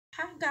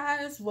Hi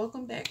guys,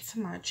 welcome back to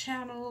my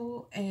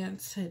channel, and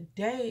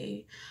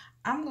today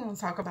I'm going to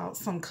talk about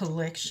some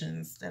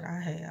collections that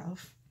I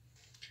have.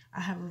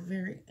 I have a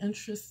very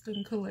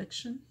interesting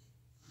collection.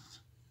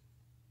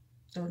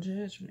 Don't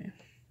judge me.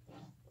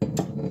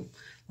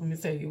 Let me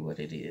tell you what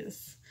it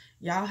is.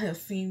 Y'all have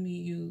seen me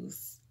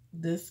use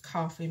this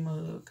coffee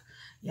mug.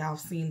 Y'all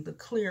seen the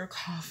clear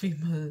coffee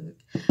mug.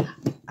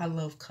 I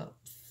love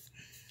cups.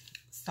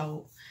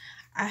 So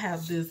I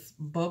have this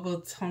bubble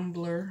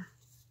tumbler,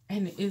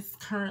 and it's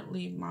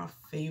currently my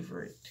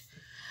favorite.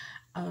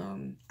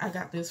 I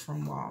got this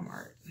from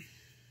Walmart.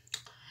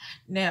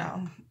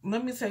 Now,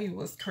 let me tell you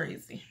what's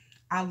crazy.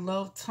 I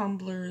love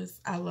tumblers.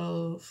 I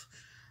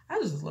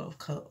just love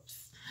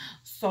cups.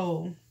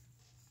 So,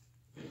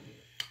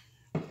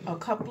 a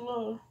couple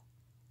of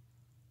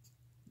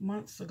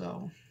months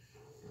ago,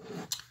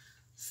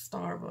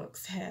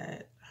 Starbucks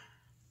had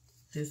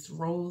this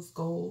rose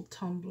gold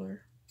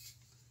tumbler.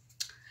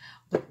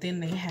 But then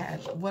they had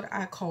what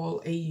I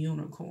call a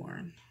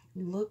unicorn.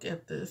 Look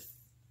at this.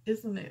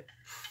 Isn't it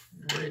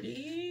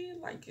pretty?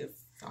 Like,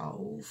 it's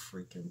so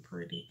freaking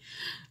pretty.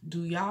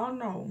 Do y'all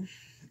know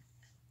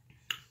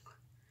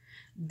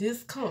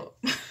this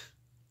cup?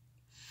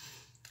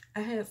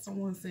 I had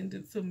someone send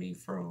it to me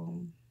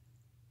from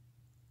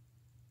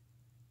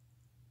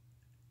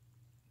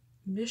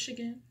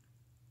Michigan.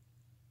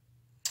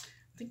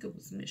 I think it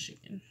was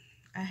Michigan.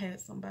 I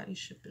had somebody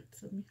ship it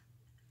to me.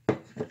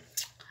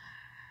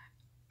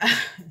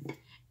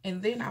 And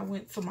then I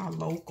went to my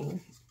local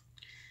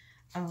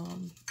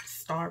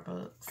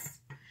Starbucks.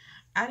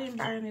 I didn't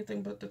buy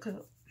anything but the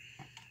cup.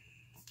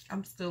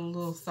 I'm still a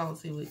little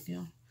salty with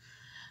them.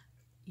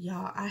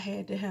 Y'all, I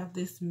had to have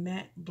this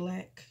matte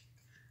black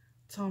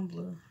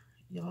tumbler.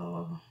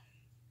 Y'all.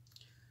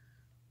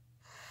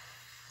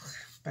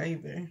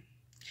 Baby.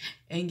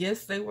 And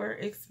yes, they were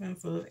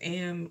expensive.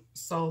 And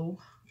so,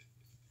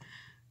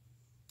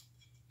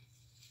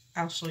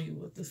 I'll show you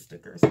what the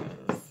sticker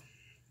says.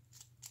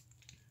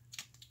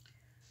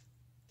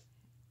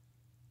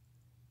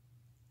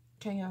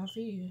 Can y'all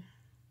see it?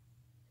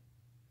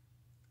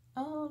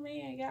 Oh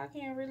man, y'all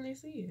can't really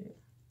see it.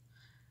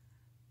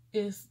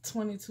 It's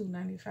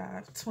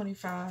 $22.95,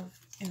 25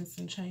 and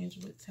some change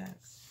with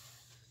tax.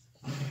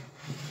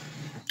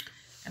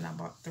 And I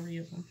bought 3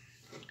 of them.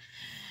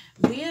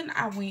 Then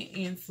I went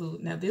into,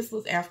 now this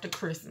was after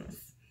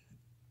Christmas.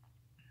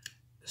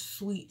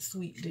 Sweet,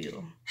 sweet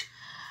deal.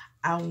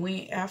 I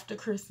went after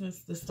Christmas,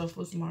 the stuff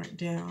was marked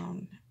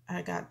down.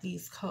 I got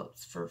these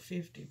cups for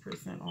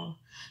 50% off.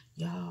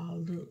 Y'all,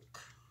 look.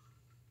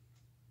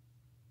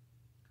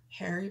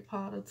 Harry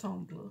Potter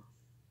tumbler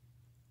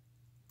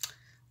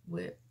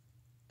with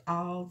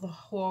all the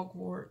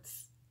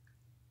Hogwarts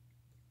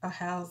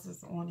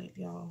houses on it,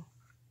 y'all.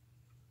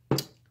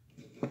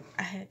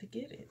 I had to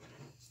get it.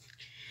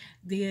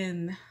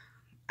 Then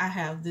I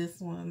have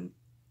this one,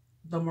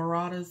 the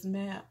Marauders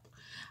map.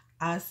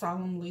 I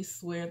solemnly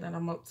swear that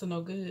I'm up to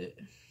no good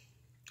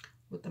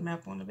with the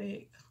map on the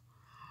back.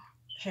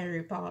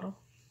 Harry Potter.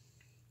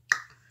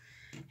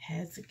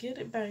 Had to get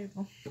it, baby.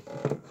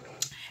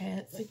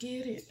 Had to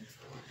get it.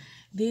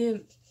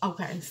 Then,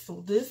 okay,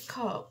 so this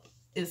cup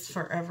is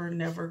forever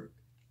never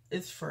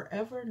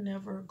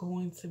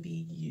going to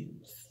be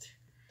used.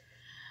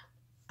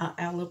 An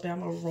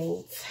Alabama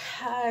Roll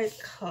Tide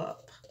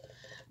cup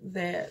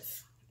that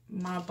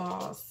my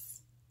boss,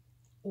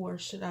 or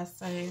should I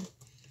say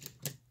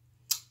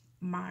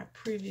my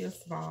previous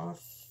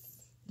boss,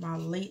 my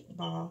late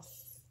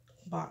boss,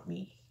 bought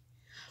me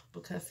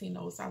because he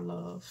knows I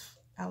love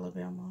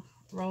Alabama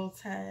Roll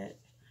Tide.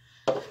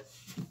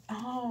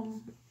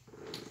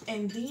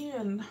 And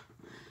then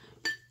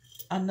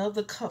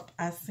another cup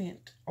I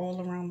sent all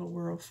around the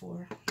world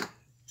for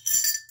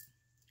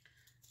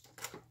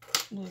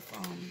was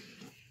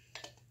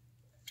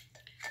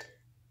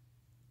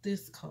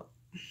this cup.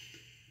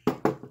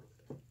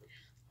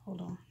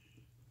 Hold on.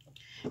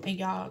 And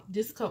y'all,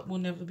 this cup will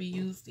never be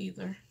used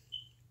either.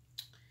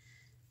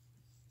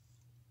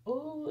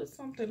 Oh, it's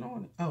something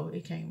on it. Oh,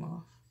 it came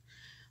off.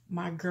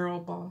 My Girl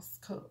Boss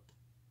cup.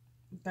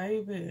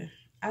 Baby,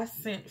 I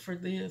sent for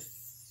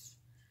this.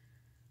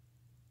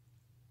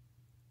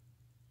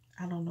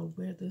 I don't know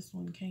where this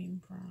one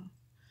came from,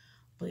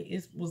 but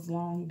it was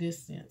long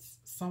distance.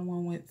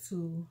 Someone went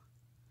to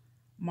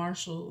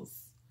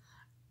Marshall's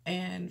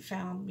and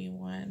found me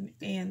one.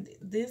 And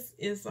this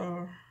is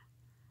a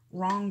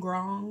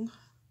Wrong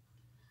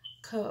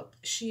cup.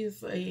 She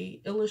is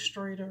a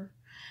illustrator,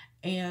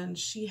 and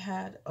she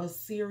had a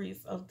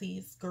series of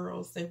these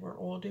girls. They were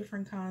all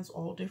different kinds,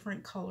 all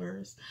different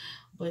colors,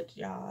 but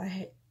y'all,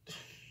 I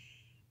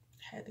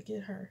had to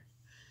get her.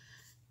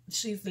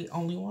 She's the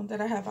only one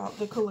that I have out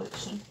the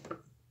collection,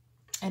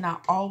 and I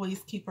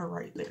always keep her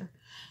right there.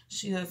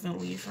 She doesn't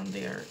leave from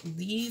there.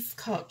 These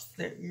cups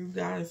that you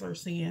guys are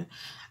seeing,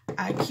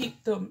 I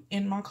keep them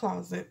in my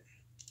closet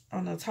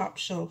on the top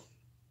shelf.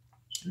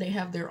 They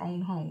have their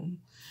own home.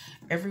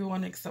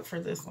 Everyone except for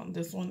this one.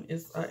 This one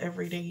is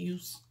everyday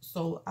use,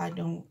 so I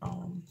don't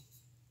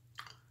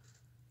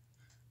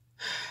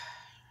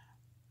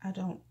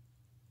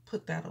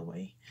put that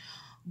away.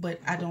 But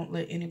I don't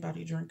let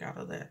anybody drink out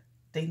of that.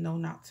 They know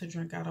not to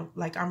drink out of,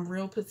 like, I'm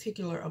real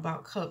particular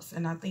about cups,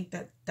 and I think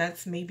that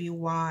that's maybe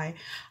why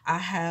I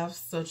have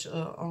such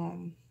a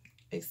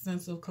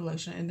extensive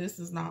collection. And this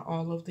is not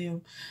all of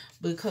them,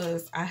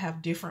 because I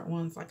have different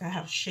ones. Like, I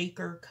have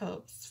shaker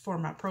cups for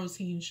my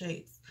protein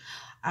shakes.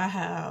 I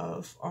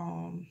have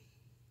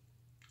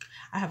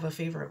a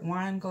favorite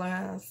wine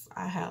glass.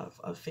 I have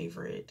a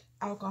favorite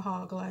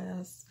alcohol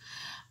glass.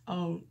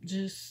 I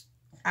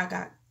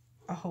got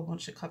a whole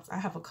bunch of cups. I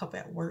have a cup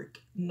at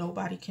work.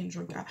 Nobody can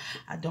drink.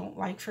 I don't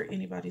like for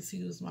anybody to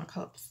use my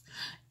cups.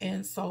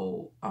 And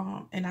so,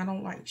 and I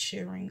don't like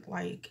sharing,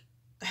 like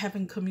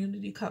having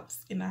community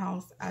cups in the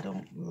house. I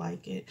don't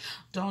like it.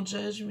 Don't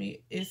judge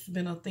me. It's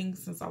been a thing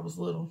since I was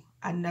little.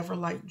 I never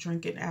liked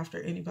drinking after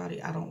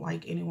anybody. I don't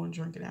like anyone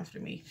drinking after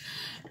me.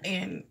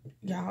 And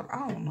y'all,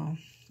 I don't know.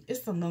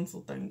 It's a mental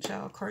thing,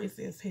 child.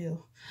 Crazy as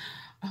hell.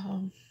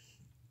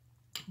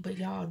 But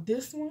y'all,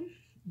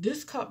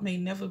 this cup may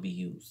never be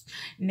used.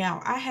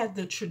 Now, I had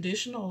the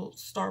traditional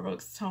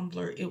Starbucks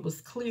tumbler. It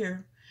was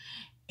clear,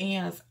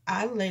 and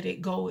I let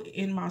it go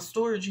in my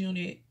storage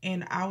unit,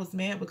 and I was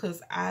mad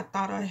because I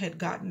thought I had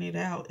gotten it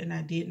out, and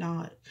I did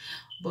not.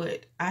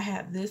 But I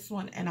had this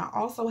one, and I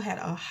also had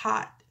a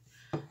hot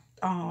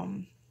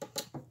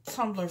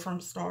tumbler from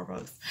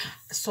Starbucks.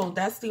 So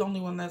that's the only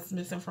one that's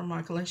missing from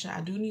my collection.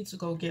 I do need to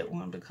go get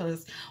one,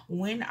 because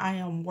when I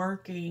am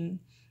working,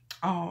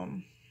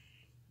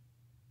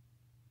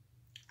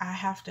 I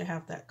have to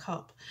have that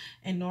cup,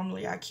 and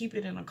normally I keep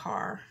it in a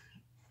car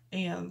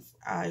and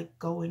I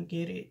go and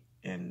get it.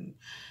 And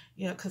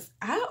yeah, because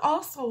I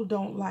also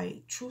don't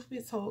like, truth be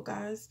told,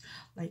 guys,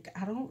 like,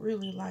 I don't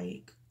really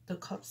like the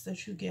cups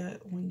that you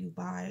get when you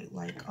buy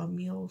like a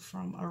meal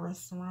from a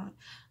restaurant,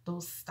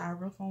 those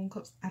styrofoam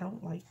cups. I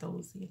don't like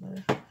those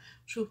either.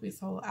 Truth be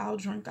told, I'll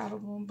drink out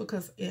of them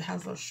because it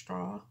has a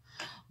straw,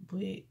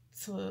 but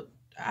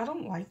I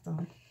don't like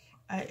them.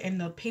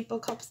 And the paper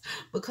cups,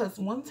 because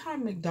one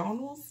time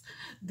McDonald's,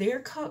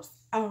 their cups,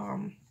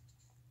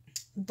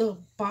 the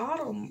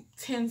bottom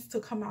tends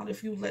to come out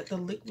if you let the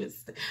liquid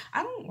stay.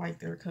 I don't like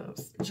their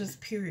cups, just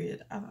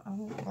period. I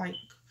don't like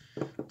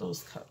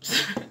those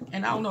cups.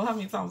 And I don't know how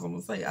many times I'm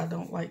gonna say I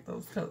don't like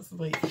those cups,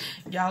 but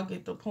y'all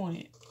get the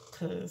point,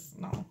 because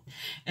no.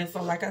 And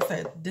so, like I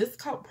said, this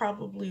cup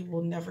probably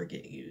will never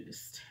get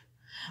used.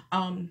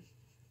 I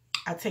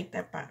take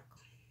that back.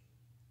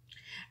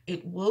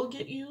 It will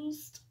get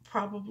used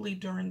probably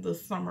during the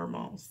summer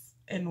months,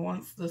 and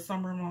once the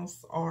summer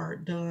months are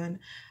done,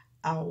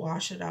 I'll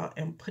wash it out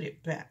and put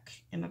it back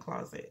in the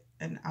closet,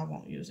 and I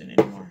won't use it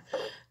anymore.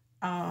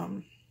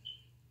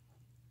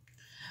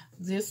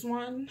 This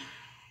one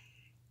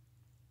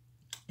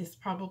is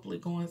probably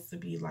going to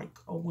be like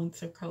a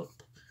winter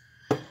cup.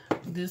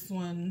 This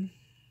one,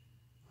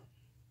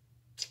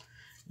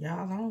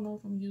 y'all, I don't know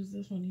if I'm gonna use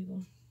this one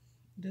either.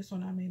 This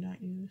one I may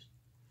not use.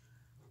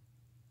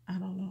 I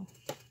don't know.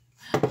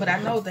 But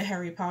I know the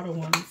Harry Potter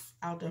ones,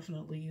 I'll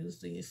definitely use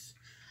these,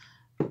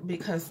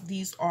 because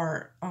these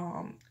are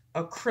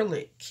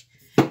acrylic.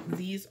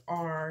 These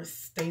are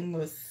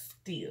stainless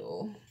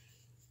steel.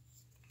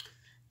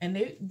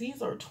 And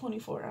these are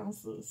 24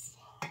 ounces.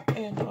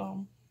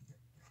 And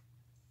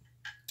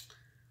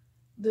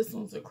this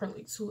one's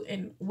acrylic too.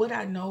 And what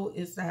I know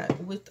is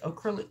that with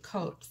acrylic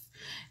cups,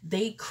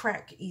 they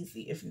crack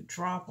easy if you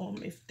drop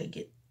them. If they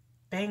get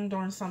banged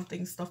on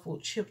something, stuff will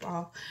chip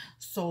off.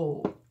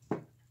 So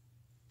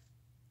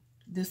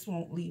this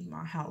won't leave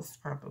my house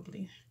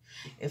probably.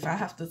 If I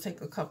have to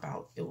take a cup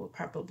out, it will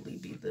probably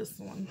be this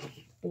one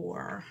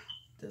or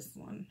this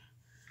one.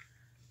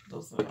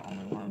 Those are the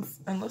only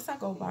ones, unless I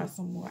go buy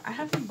some more. I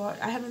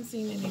haven't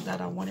seen any that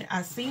I wanted.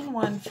 I seen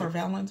one for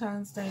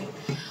Valentine's Day,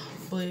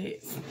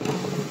 but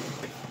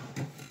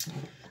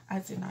I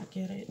did not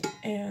get it.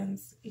 And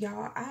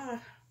y'all,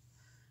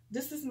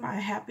 this is my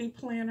happy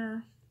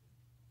planner.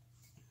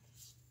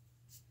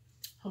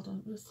 Hold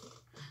on,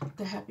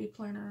 the happy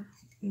planner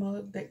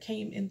mug that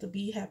came in the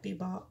Be Happy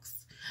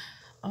box.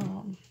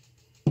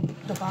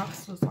 The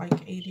box was like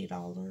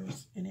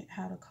 $80, and it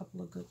had a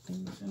couple of good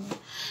things in it,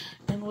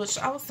 in which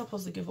I was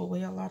supposed to give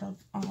away a lot of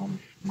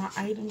my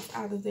items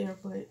out of there,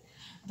 but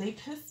they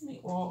pissed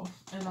me off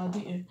and I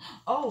didn't.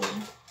 Oh,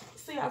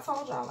 see, I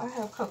told y'all I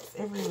have cups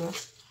everywhere.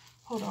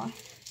 Hold on.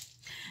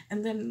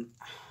 And then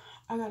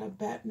I got a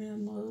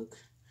Batman mug.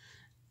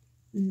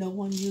 No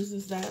one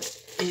uses that.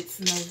 It's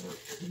never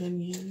been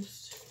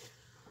used.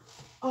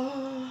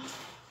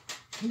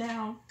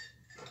 Now,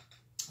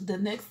 the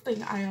next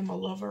thing I am a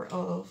lover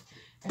of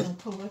and a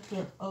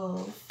collector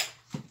of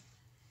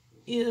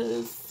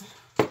is,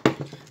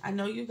 I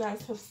know you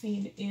guys have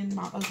seen in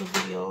my other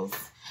videos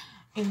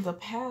in the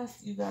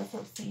past, you guys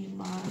have seen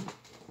my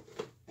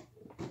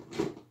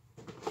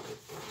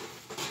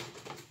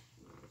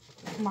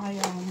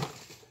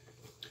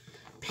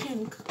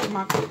pen cup.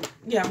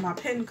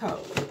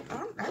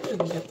 I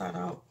didn't get that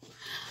out.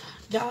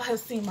 Y'all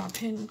have seen my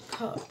pen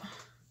cup.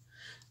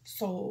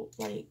 So,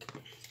 like,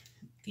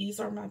 these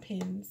are my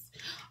pens.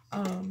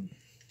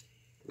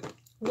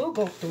 We'll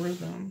go through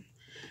them.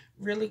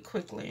 really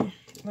quickly,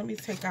 let me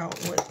take out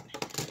what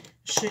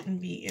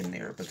shouldn't be in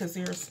there, because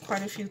there's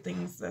quite a few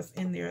things that's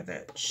in there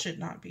that should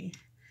not be,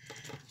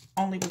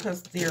 only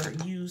because they're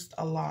used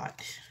a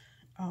lot.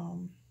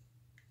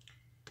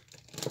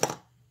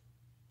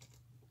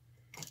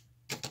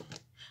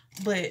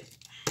 But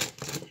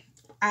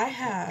I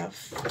have,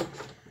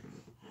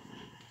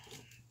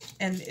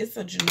 and it's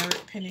a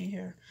generic pen in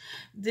here.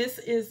 This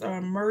is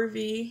a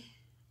Marvy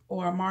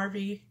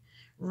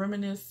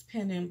Reminisce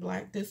pen in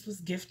black. This was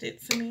gifted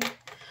to me.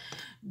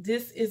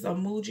 This is a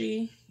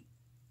Muji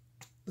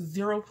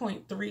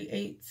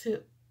 0.38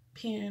 tip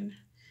pen.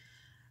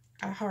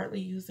 I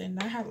hardly use it,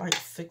 and I have like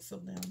 6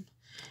 of them.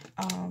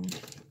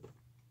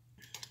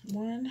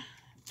 1,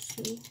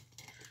 2,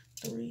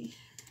 3,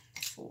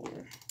 4,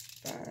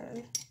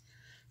 5,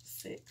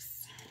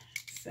 6,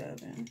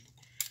 7,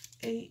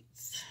 8,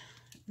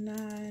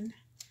 9,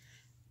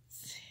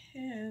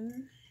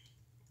 10.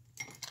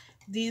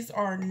 These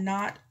are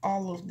not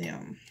all of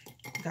them,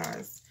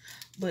 guys,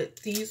 but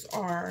these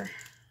are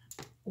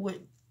with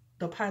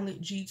the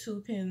Pilot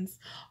G2 pens,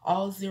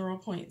 all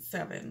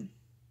 0.7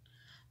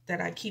 that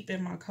I keep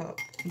in my cup.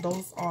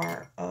 Those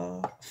are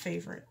a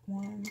favorite.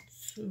 1,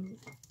 2,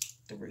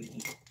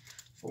 3,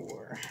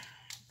 4,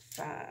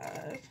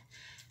 5,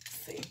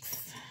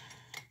 6,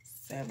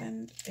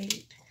 7,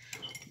 8,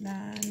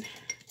 9,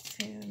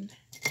 10,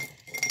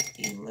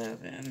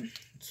 11,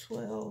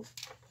 12.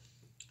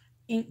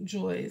 Ink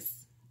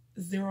Joys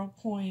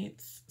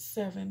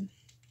 0.7.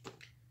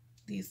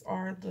 These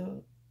are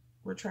the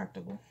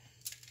retractable.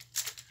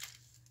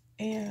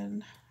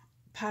 And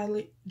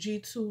Pilot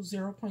G2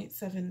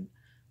 0.7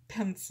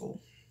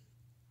 pencil.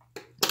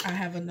 I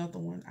have another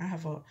one. I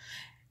have a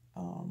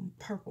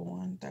purple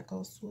one that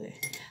goes with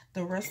it.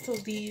 The rest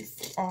of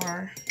these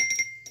are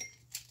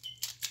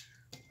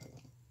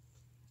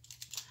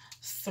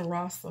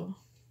Sarasa,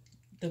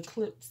 the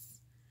Clips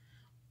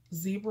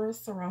Zebra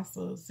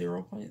Sarasa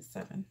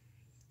 0.7.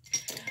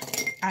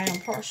 I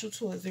am partial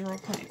to a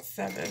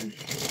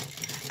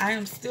 0.7. I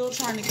am still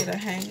trying to get a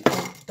hang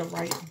of the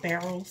right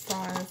barrel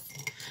size,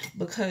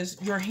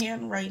 because your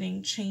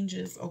handwriting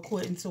changes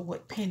according to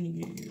what pen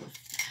you use.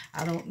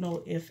 I don't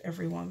know if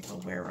everyone's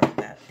aware of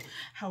that.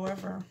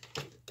 However,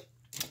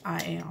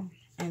 I am.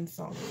 And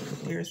so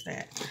there's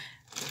that.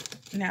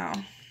 Now,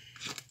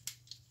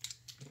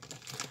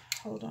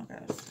 hold on,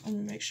 guys. Let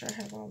me make sure I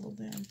have all of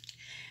them.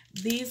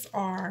 These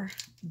are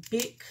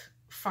big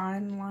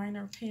fine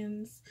liner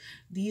pens.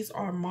 These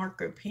are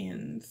marker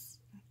pens.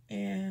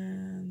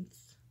 And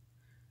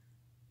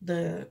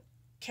the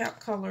cap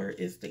color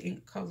is the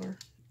ink color.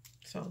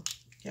 So,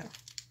 yeah.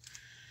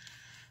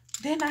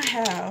 Then I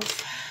have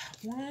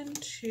 1,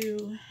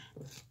 2,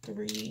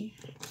 3,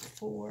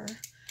 4,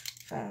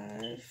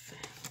 5,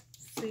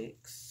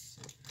 6,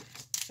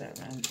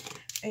 7,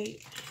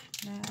 8,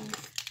 9,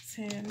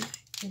 10,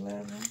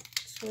 11,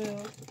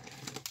 12,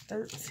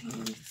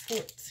 13,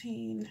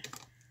 14,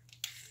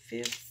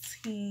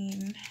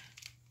 15.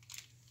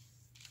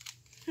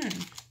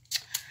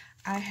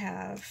 I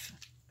have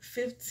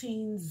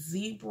 15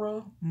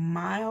 Zebra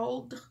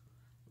mild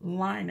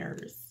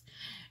liners.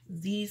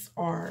 These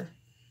are,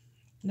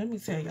 let me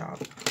tell y'all,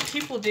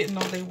 people didn't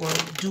know they were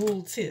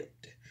dual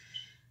tipped.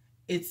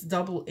 It's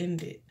double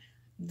ended.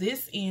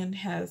 This end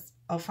has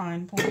a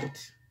fine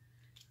point.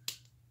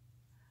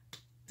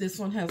 This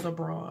one has a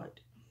broad.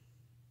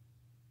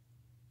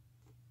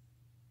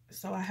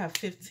 So I have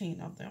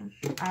 15 of them.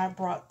 I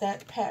brought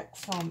that pack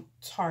from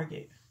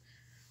Target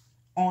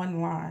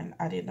online.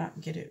 I did not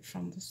get it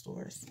from the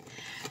stores.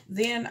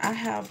 Then I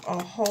have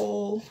a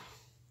whole,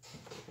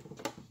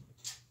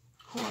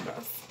 hold on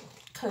guys,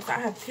 because I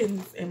have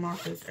pens and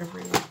markers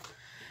everywhere.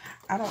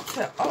 I don't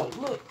tell, oh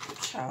look,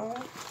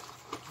 child.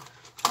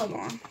 Hold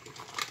on.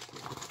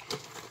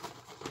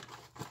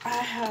 I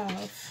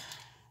have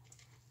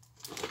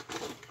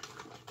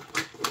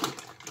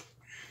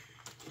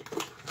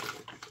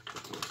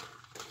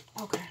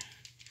okay.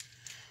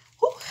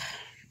 Whew.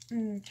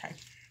 Okay.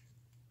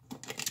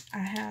 I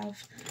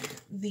have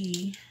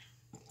the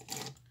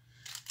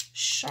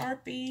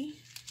Sharpie.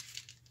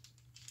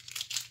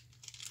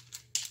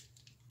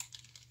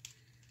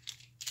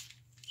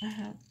 I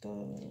have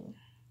the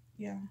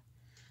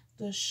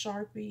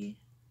Sharpie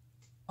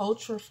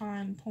ultra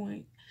fine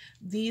point.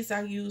 These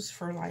I use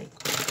for like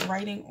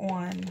writing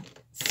on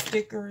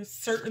stickers.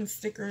 Certain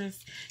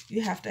stickers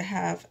you have to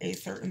have a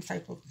certain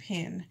type of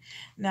pen.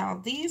 Now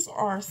these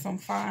are some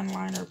fine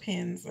liner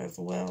pens as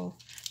well.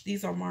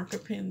 These are marker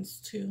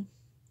pens too,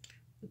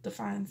 with the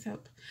fine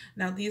tip.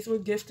 Now these were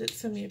gifted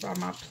to me by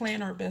my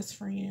planner best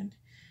friend.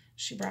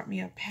 She brought me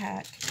a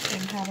pack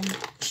and had them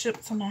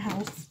shipped to my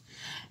house.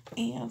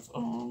 And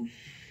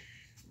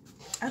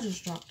I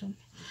just dropped them.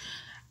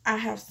 I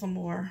have some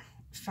more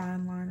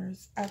fine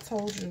liners. I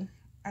told you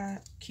I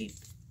keep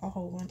a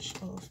whole bunch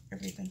of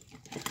everything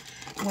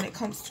when it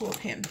comes to a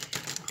pen.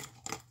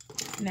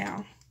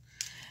 Now,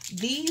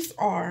 these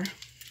are,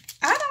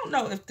 I don't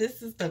know if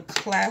this is the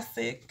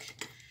classic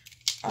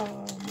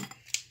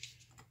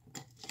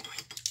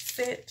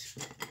set.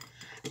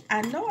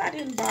 I know I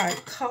didn't buy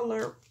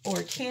Color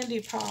or Candy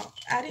Pop.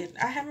 I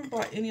haven't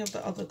bought any of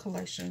the other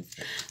collections.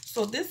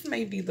 So this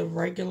may be the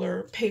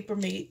regular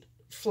Papermate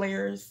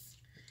flares.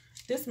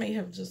 This may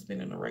have just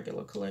been in a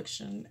regular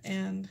collection.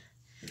 And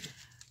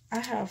I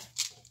have,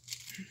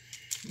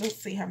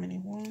 let's see how many.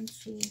 1,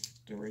 2,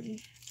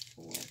 3,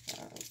 4,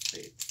 5,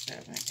 6,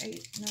 7,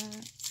 8,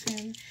 9,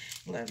 10,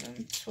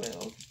 11,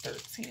 12,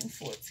 13,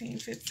 14,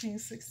 15,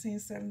 16,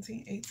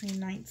 17, 18,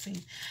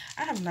 19.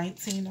 I have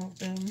 19 of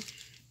them.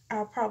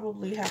 I'll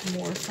probably have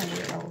more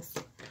somewhere else.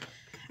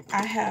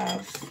 I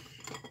have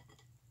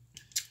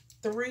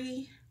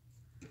 3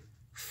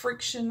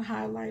 friction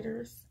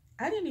highlighters.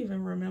 I didn't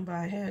even remember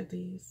I had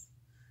these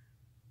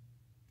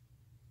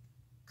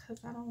because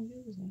I don't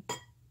use them.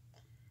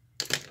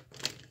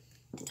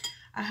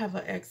 I have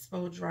an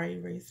Expo dry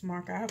erase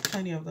marker. I have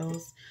plenty of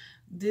those.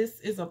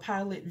 This is a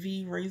Pilot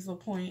V razor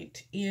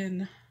point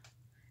in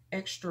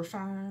extra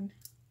fine.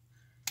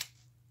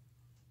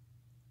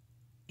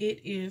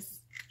 It is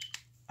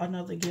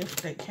another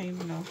gift that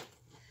came in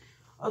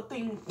a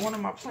thing one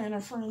of my planner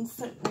friends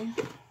sent me.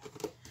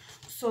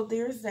 So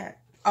there's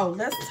that. Oh,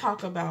 let's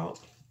talk about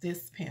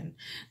this pen.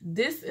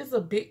 This is a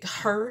Big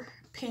Her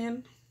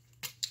pen.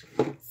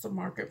 It's a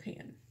marker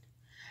pen.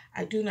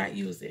 I do not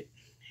use it.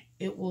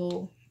 It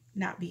will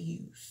not be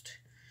used.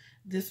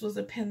 This was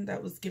a pen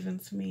that was given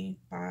to me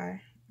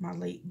by my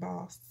late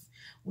boss.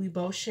 We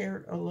both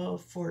shared a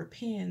love for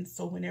pens,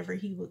 so whenever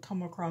he would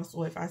come across,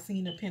 or if I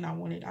seen a pen I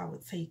wanted, I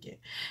would take it.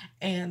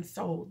 And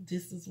so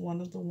this is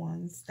one of the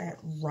ones that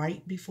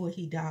right before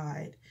he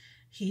died,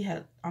 he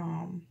had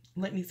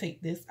let me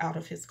take this out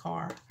of his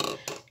car.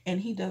 And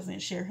he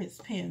doesn't share his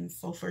pens,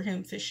 so for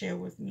him to share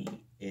with me,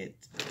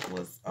 it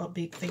was a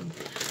big thing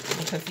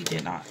because he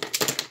did not.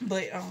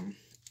 But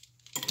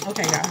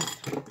okay guys,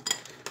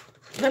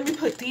 let me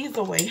put these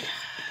away,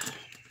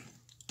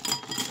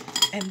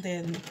 and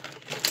then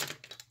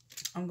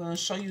I'm gonna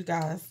show you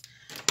guys.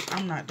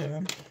 I'm not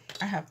done.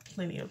 I have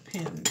plenty of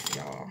pens,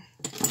 y'all.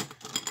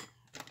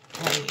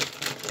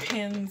 Like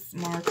pens,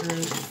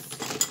 markers,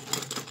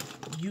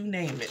 you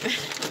name it.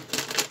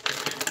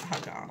 I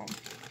got them.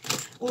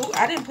 Oh,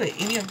 I didn't put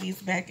any of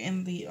these back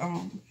in the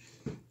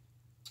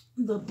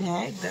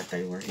bag that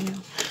they were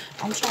in.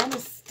 I'm trying to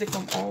stick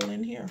them all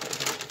in here.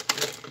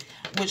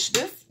 Which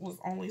this was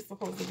only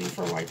supposed to be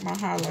for like my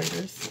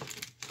highlighters,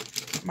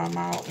 my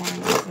mild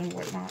liners and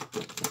whatnot.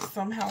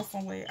 Somehow,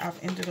 some way, I've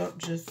ended up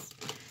just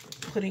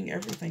putting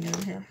everything in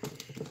here.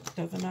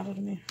 Doesn't matter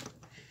to me.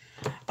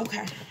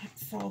 Okay,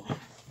 so,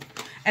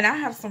 and I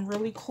have some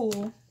really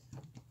cool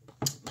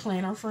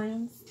planner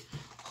friends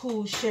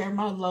who share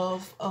my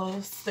love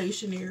of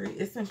stationery.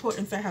 It's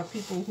important to have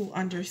people who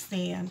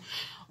understand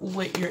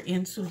what you're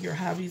into, your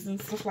hobbies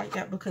and stuff like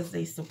that, because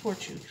they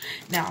support you.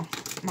 Now,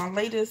 my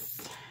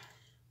latest,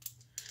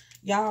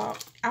 y'all,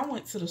 I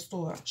went to the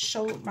store,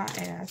 showed my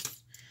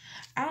ass.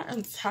 I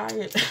am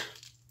tired.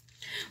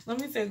 Let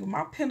me tell you,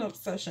 my pen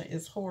obsession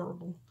is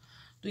horrible.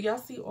 Do y'all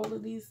see all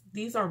of these?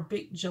 These are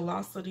big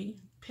Gelosity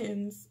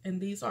pens,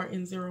 and these are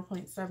in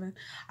 0.7.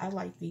 I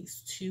like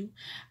these too.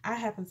 I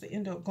happen to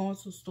end up going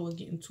to the store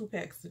getting 2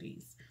 packs of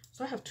these.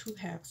 So I have 2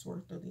 packs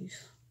worth of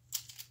these.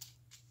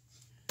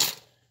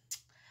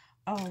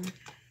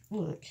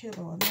 Look, here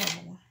go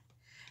another one.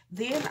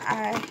 Then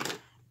I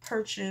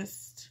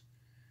purchased,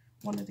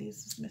 one of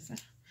these is missing.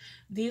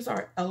 These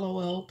are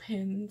LOL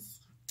pens.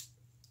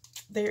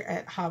 They're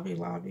at Hobby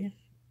Lobby.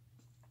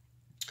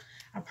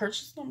 I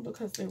purchased them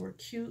because they were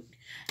cute.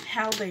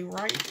 How they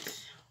write,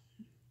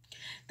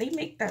 they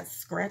make that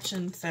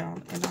scratching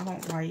sound, and I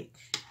don't like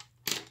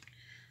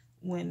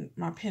when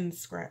my pens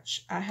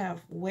scratch. I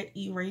have wet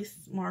erase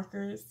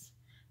markers,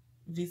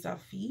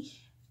 vis-a-vis.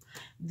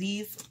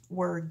 These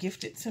were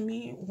gifted to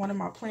me. One of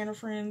my planner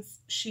friends,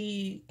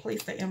 she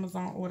placed the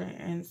Amazon order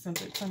and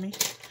sent it to me.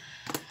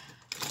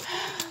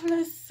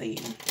 Let's see.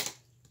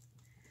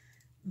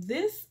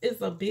 This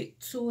is a big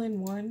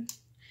 2-in-1.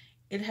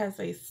 It has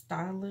a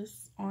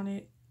stylus on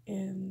it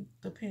and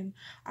the pen.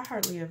 I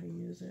hardly ever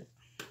use it.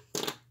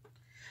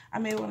 I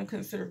may want to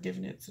consider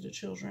giving it to the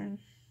children.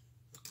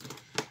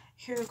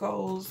 Here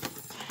goes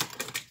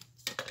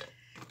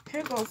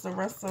the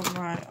rest of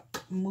my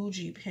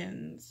Muji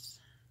pens.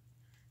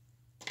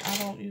 I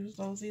don't use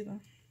those either.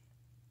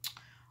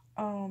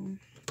 I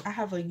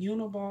have a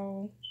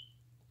Uniball.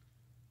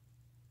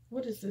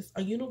 What is this?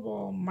 A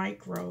Uniball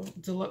Micro,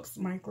 Deluxe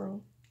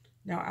Micro.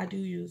 Now, I do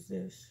use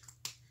this.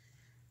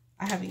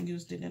 I haven't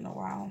used it in a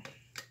while.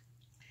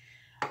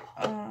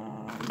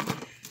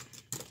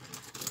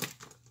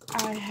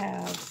 I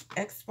have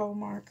Expo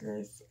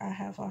markers. I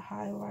have a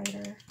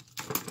highlighter.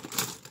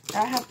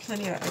 I have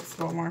plenty of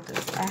Expo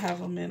markers. I have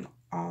them in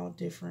all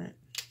different,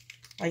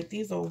 like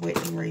these are wet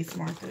erase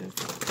markers.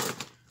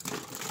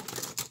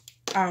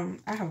 I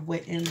have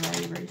wet and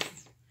dry erase.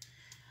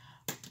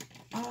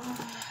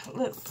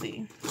 Let's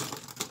see.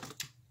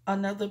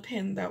 Another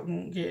pen that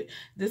won't get,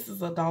 this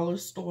is a dollar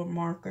store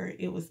marker.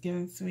 It was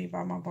given to me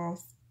by my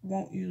boss.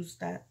 Won't use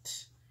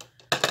that.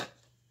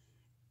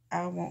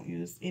 I won't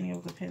use any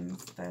of the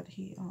pens that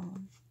he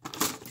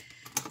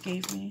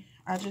gave me.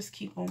 I just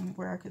keep them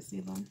where I could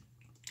see them.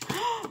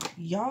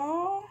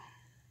 Y'all,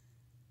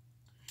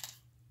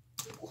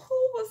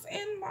 who was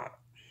in my...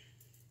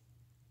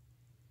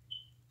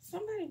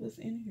 Somebody was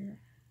in here.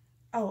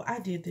 Oh, I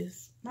did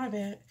this. My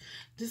bad.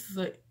 This is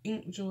a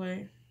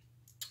Inkjoy.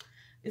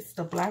 It's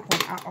the black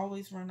one. I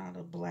always run out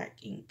of black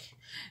ink.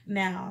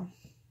 Now,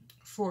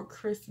 for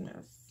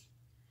Christmas,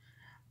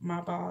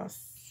 my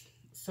boss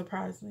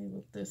surprised me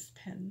with this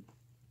pen.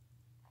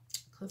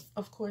 Because,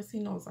 of course, he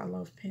knows I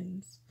love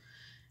pens.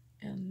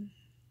 And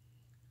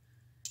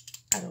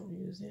I don't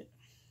use it.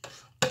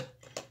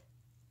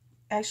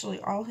 Actually,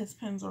 all his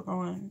pens are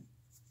going.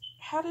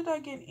 How did I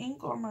get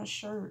ink on my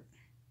shirt?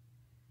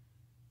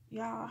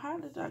 Y'all, how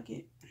did I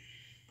get...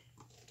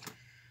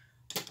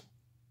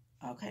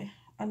 Okay,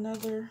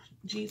 another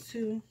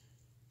G2.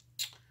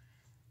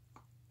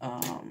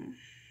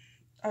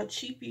 A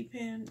cheapy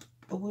pen,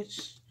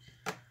 which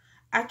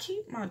I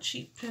keep my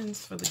cheap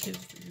pens for the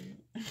kids to use.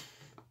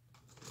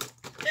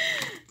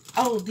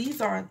 Oh, these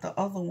are the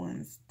other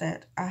ones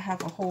that I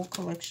have a whole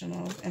collection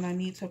of, and I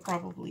need to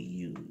probably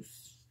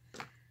use.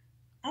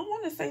 I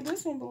want to say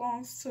this one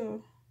belongs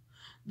to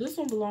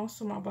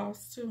my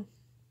boss too.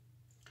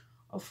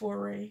 A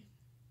Foray.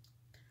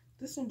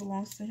 This one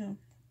belongs to him.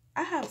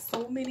 I have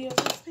so many of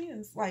his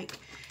pens. Like,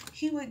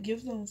 he would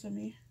give them to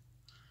me.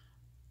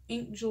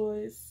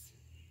 Inkjoys.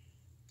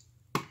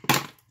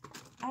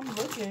 I'm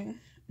looking.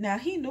 Now,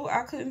 he knew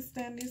I couldn't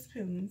stand these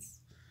pens.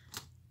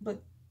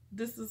 But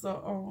this is a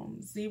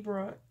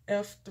Zebra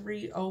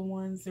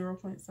F301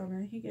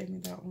 0.7. He gave me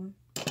that one.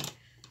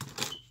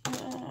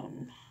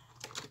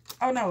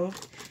 Oh, no.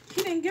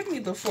 He didn't give me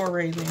the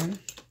Foray then.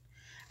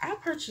 I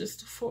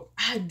purchased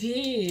I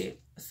did.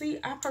 See,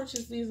 I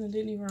purchased these and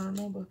didn't even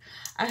remember.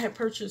 I had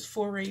purchased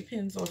Foray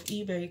pens off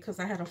eBay because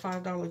I had a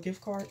 $5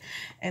 gift card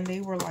and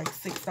they were like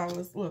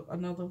 $6. Look,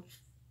 another.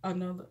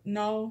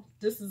 No,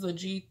 this is a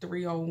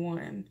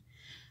G301.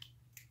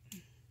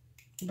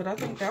 But I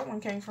think that one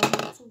came from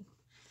here too.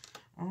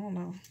 I don't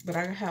know. But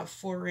I have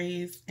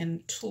Forays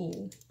and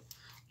Tool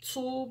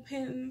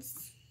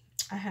pens.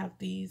 I have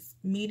these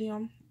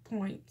medium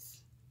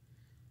points.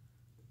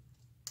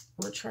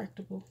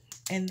 Retractable.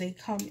 And they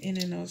come in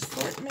an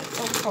assortment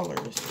of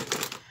colors.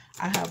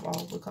 I have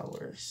all the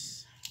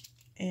colors.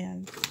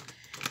 And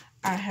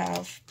I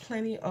have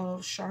plenty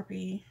of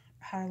Sharpie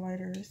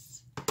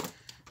highlighters.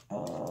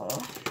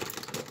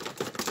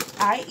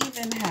 I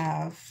even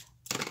have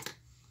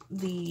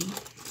the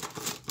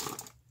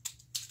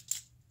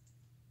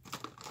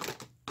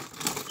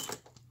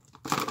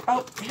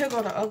here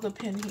go the other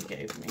pen he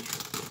gave me,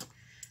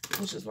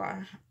 which is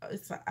why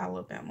it's an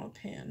Alabama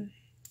pen.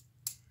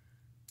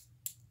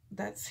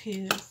 That's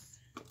his.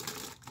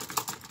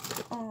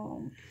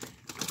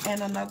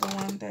 And another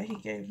one that he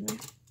gave me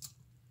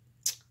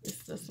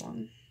is this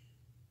one.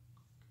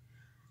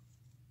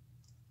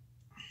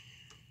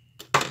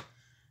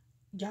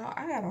 Y'all,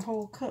 I got a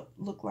whole cup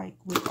look like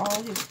with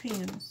all his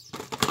pens.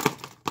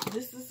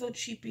 This is a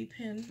cheapy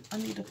pen. I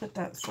need to put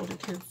that so the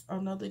kids,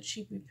 another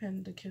cheapy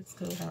pen the kids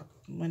could have.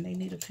 When they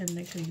need a pen,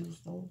 they can use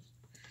those.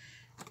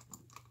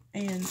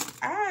 And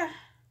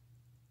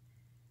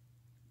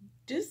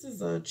this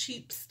is a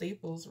cheap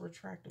Staples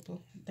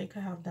retractable. They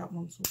could have that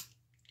one too.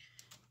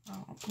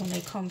 When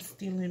they come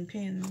stealing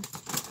pens.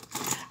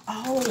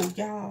 Oh,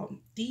 y'all,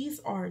 these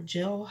are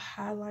gel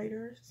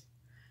highlighters.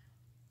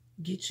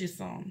 Get you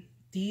some.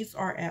 These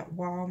are at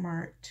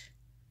Walmart.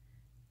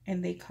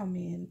 And they come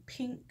in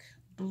pink,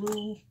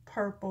 blue,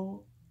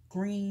 purple,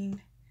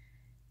 green,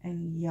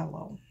 and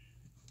yellow.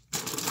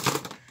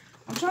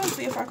 I'm trying to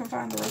see if I can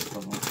find the rest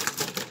of them.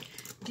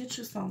 Get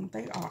you some.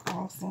 They are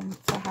awesome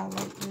to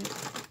highlight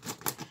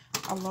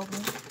with. I love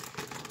them.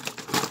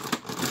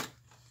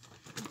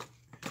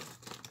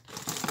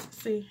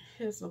 See,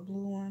 here's a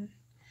blue one.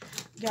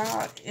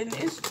 Y'all, and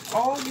it's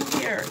all you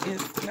hear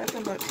is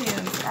nothing but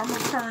pens. I'm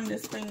gonna turn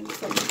this thing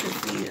so you can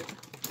see it.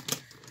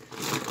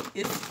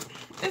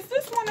 Is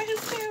this one of his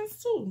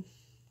pens too?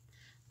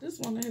 This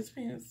one of his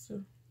pens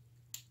too.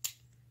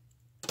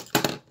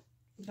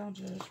 Don't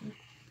judge me.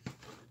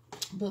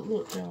 But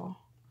look, y'all.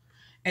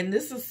 And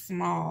this is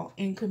small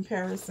in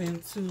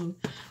comparison to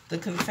the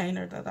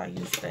container that I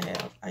used to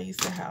have. I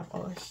used to have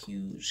a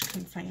huge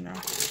container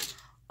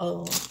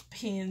of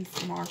pens,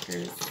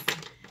 markers,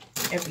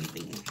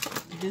 everything.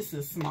 This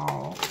is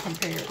small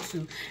compared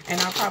to, and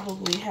I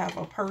probably have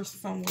a purse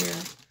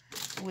somewhere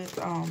with,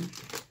 I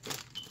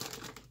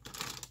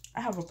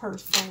have a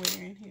purse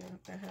somewhere in here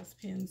that has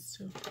pens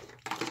too.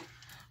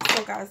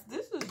 So guys,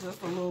 this is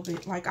just a little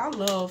bit, like, I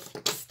love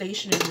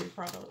stationery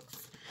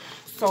products.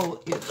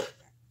 So if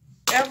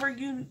ever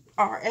you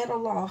are at a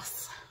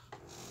loss,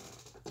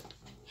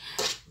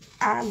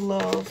 I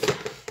love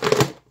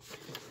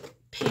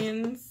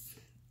pens.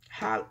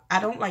 I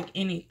don't like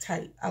any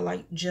type. I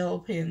like gel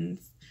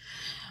pens.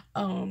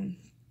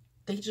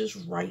 They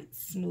just write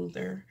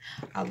smoother.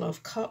 I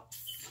love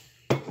cups.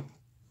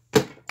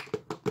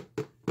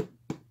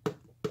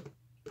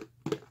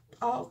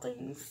 All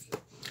things.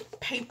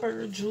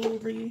 Paper,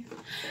 jewelry.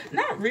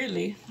 Not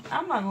really.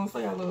 I'm not gonna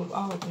say I love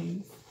all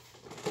things.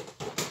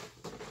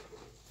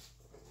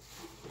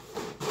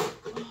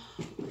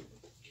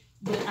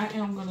 I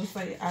am going to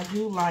say I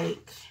do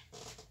like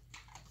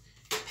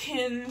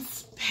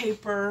pens,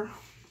 paper,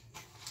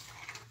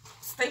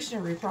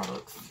 stationery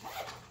products.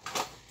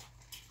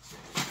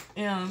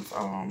 And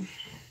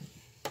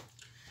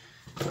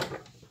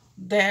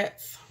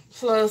that's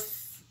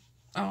plus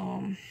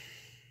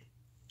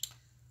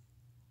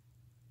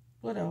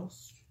what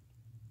else?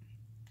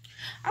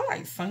 I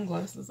like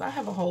sunglasses. I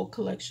have a whole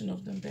collection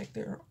of them back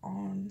there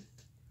on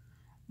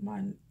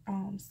my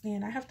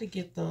stand. I have to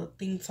get the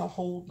thing to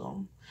hold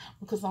them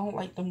because I don't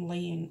like them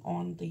laying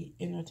on the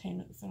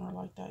entertainment center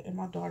like that, and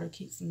my daughter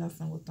keeps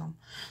messing with them,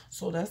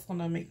 so that's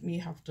gonna make me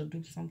have to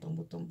do something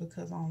with them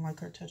because I don't like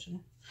her touching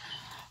them,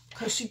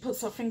 because she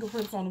puts her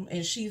fingerprints on them,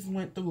 and she's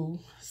went through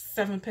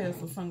 7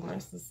 pairs of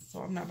sunglasses, so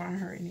I'm not buying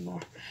her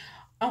anymore.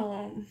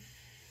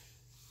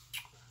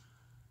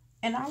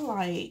 And I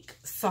like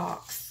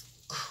socks.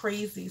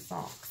 Crazy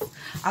socks.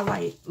 I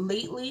like,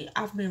 lately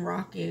I've been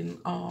rocking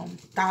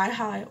thigh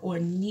high or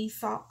knee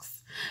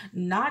socks.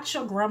 Not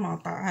your grandma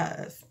thigh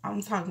highs.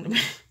 I'm talking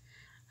about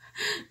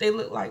they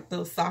look like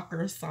the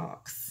soccer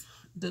socks,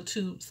 the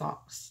tube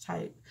socks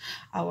type.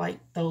 I like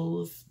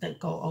those that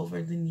go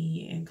over the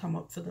knee and come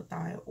up to the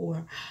thigh.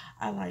 Or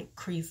I like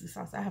crazy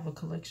socks. I have a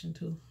collection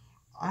too.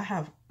 I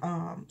have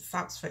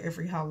socks for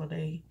every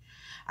holiday.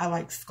 I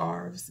like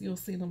scarves. You'll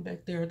see them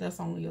back there. That's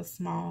only a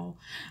small.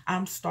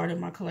 I'm starting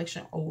my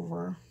collection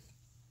over.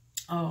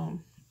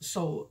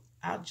 So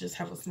I just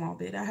have a small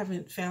bit. I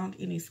haven't found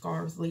any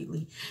scarves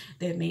lately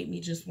that made me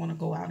just want to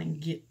go out and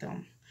get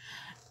them.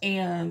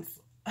 And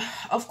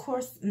of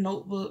course,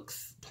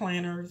 notebooks,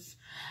 planners.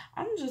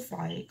 I'm just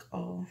like,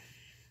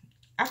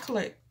 I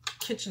collect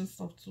kitchen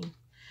stuff too.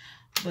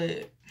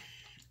 But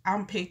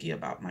I'm picky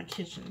about my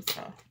kitchen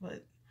stuff.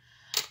 But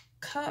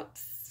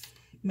cups.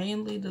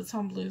 Mainly the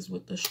tumblers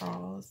with the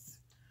straws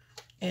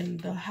and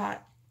the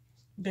hot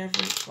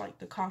beverage like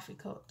the coffee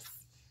cups.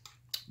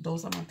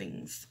 Those are my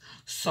things.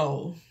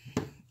 So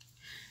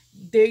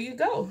there you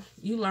go.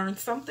 You learned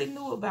something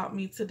new about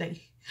me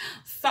today.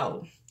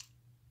 So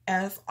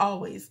as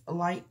always,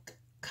 like,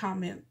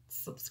 comment,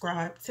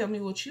 subscribe. Tell me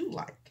what you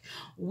like.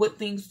 What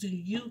things do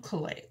you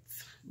collect?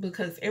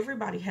 Because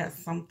everybody has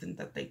something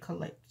that they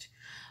collect.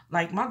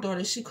 Like my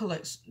daughter, she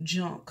collects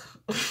junk.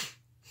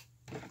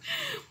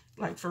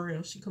 Like, for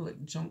real, she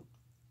collects junk.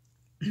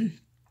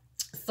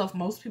 Stuff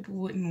most people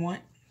wouldn't want.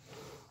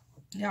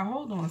 Yeah,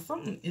 hold on.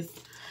 Something is...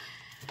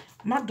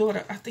 My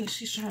daughter, I think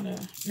she's trying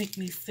to make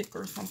me sick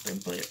or something,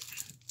 but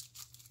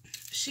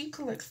she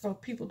collects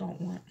stuff people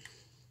don't want.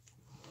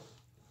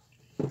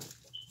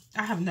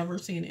 I have never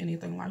seen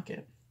anything like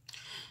it.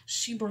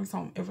 She brings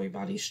home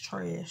everybody's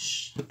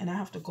trash, and I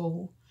have to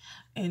go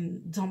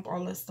and dump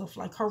all that stuff.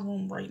 Like her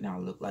room right now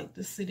look like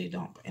the city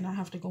dump, and I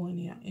have to go in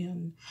there,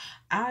 and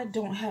I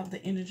don't have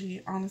the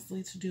energy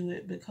honestly to do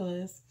it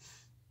because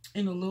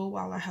in a little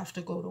while I have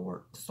to go to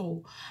work,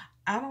 so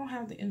I don't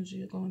have the energy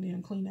to go in there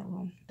and clean that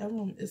room. That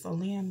room is a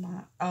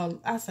landmine.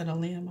 I said a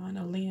landmine,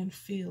 a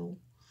landfill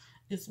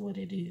is what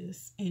it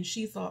is. And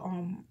she's a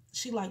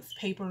she likes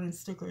paper and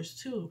stickers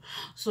too,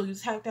 so you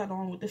tack that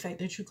on with the fact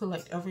that you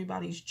collect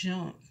everybody's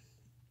junk.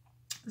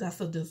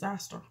 That's a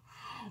disaster.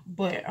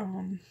 But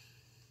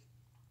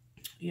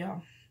yeah,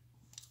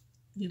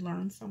 you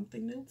learned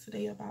something new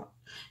today about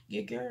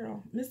your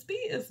girl. Miss B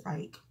is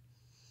like,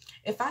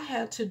 if I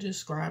had to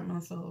describe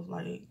myself,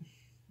 like,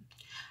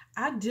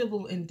 I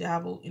dibble and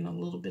dabble in a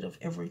little bit of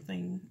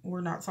everything.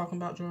 We're not talking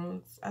about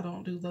drugs. I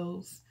don't do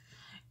those.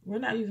 We're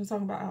not even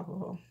talking about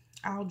alcohol.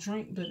 I'll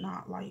drink, but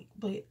not like,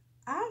 but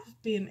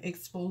I've been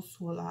exposed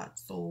to a lot.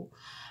 So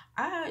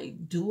I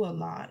do a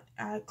lot.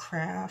 I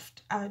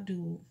craft. I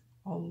do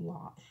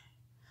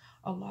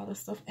a lot of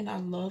stuff, and I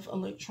love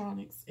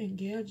electronics and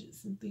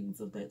gadgets and things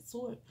of that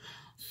sort.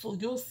 So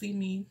you'll see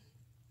me,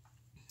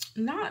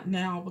 not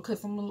now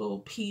because I'm a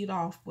little peed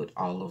off with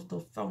all of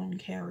the phone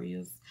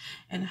carriers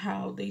and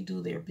how they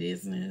do their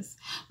business.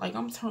 Like,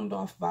 I'm turned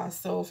off by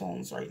cell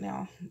phones right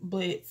now.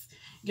 But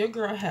your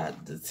girl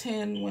had the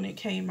 10 when it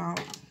came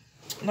out.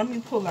 Let me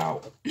pull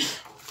out.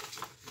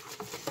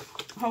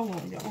 Hold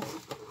on, y'all.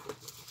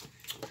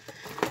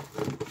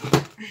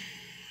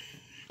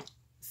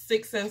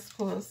 6S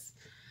Plus,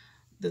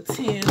 the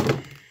 10.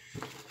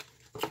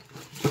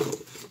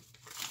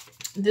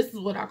 This is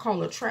what I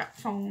call a trap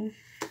phone.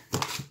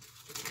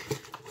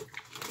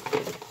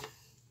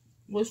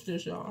 What's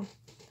this, y'all?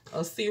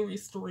 A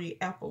Series 3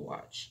 Apple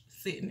Watch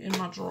sitting in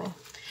my drawer.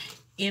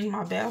 In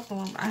my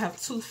bathroom, I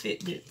have 2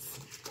 Fitbits.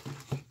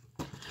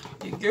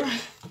 Your girl,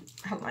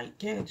 I like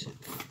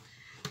gadgets.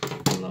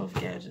 I love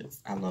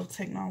gadgets. I love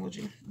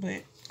technology.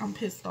 But I'm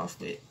pissed off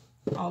with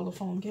all the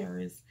phone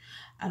carriers.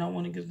 I don't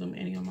want to give them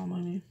any of my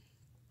money.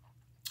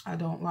 I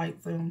don't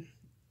like them.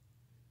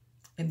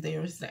 And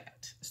there's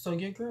that. So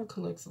your girl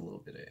collects a little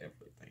bit of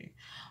everything.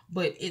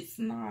 But it's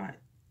not...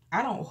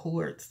 I don't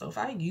hoard stuff.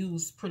 I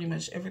use pretty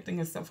much everything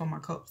except for my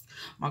cups.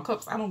 My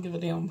cups, I don't give a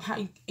damn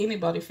how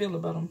anybody feel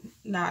about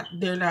them.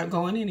 They're not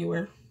going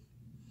anywhere.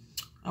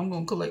 I'm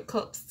going to collect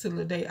cups till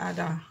the day I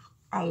die.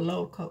 I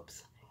love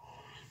cups.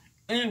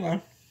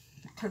 Anyway,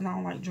 because I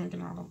don't like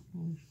drinking out of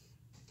them.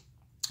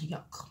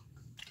 Yuck.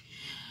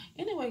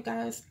 Anyway,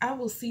 guys, I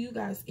will see you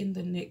guys in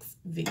the next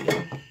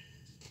video.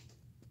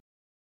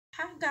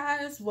 Hi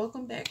guys,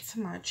 welcome back to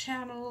my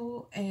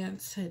channel, and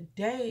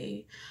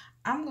today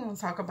I'm going to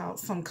talk about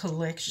some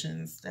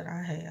collections that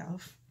I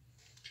have.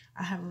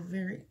 I have a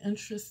very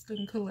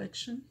interesting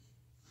collection.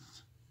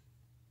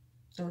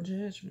 Don't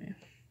judge me.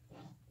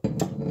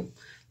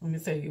 Let me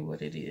tell you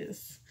what it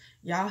is.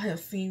 Y'all have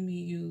seen me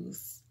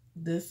use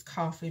this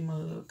coffee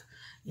mug.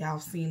 Y'all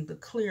seen the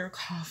clear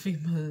coffee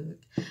mug.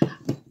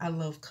 I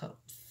love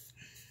cups.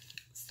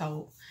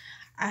 So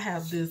I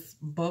have this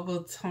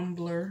bubble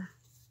tumbler,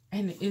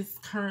 and it's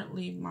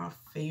currently my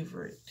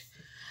favorite.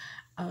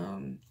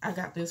 I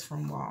got this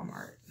from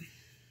Walmart.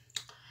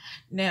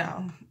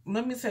 Now,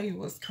 let me tell you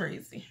what's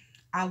crazy.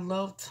 I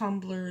love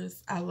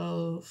tumblers. I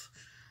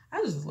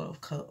just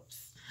love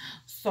cups.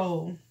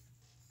 So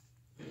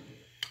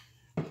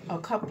a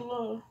couple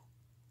of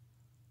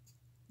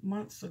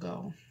months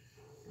ago,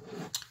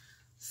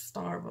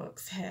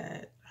 Starbucks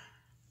had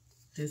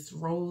this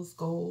rose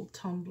gold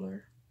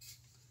tumbler,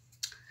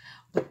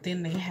 but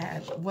then they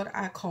had what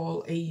I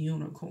call a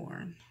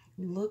unicorn.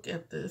 Look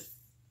at this.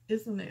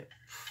 Isn't it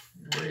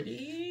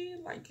pretty?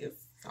 Like,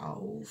 it's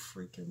so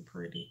freaking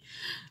pretty.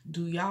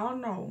 Do y'all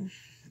know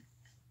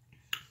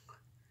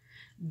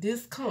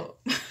this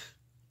cup?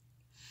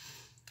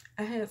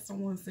 I had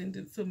someone send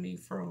it to me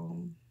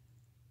from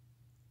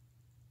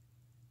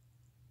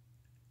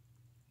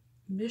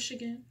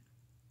Michigan.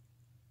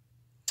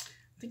 I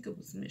think it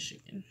was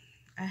Michigan.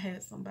 I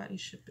had somebody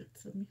ship it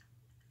to me.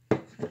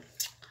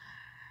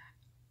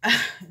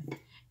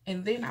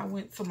 And then I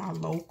went to my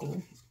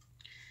local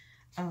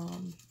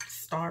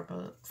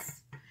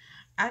Starbucks.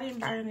 I didn't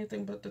buy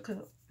anything but the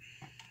cup.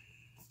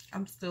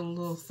 I'm still a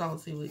little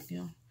salty with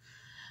them.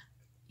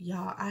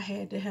 Y'all, I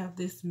had to have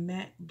this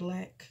matte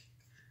black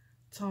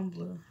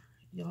tumbler.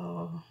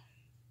 Y'all.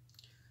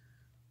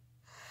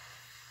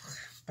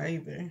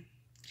 Baby.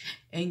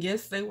 And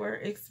yes, they were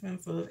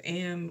expensive.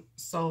 And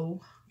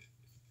so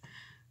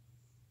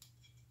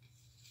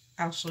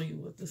I'll show you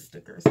what the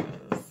sticker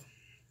says.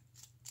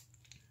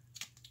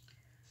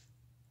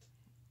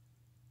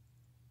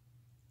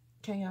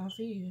 Can y'all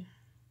see it?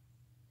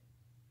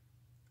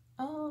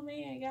 Oh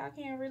man, y'all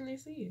can't really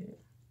see it.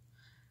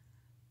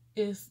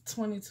 It's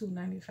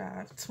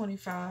 $22.95,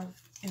 $25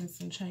 and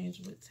some change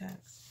with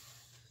tax.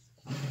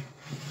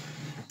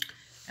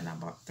 And I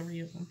bought 3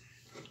 of them.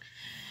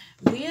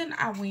 Then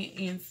I went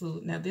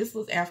into, now this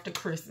was after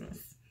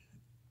Christmas.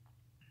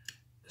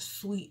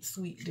 Sweet,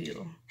 sweet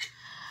deal.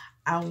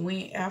 I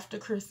went after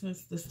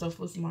Christmas. The stuff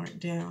was marked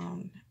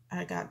down.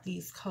 I got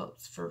these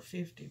cups for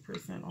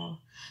 50% off.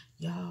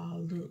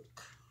 Y'all,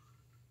 look.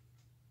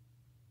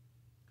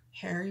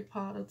 Harry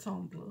Potter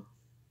tumbler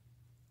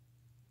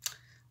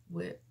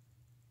with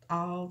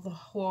all the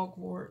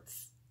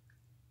Hogwarts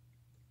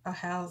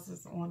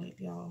houses on it,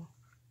 y'all.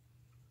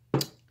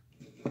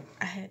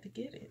 I had to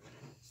get it.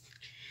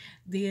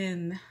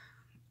 Then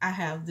I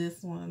have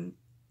this one,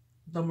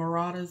 the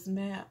Marauders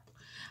map.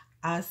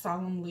 I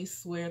solemnly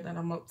swear that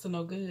I'm up to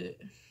no good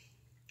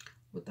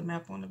with the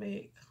map on the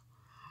back.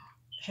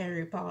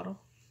 Harry Potter.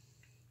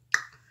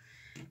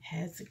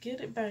 Had to get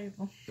it, baby.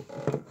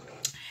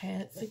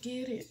 Had to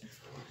get it.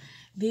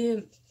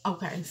 Then,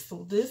 okay,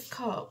 so this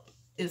cup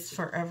is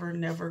forever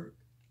never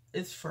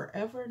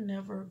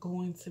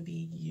going to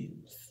be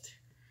used.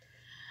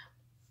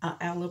 An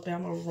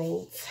Alabama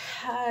Roll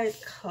Tide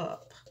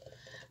cup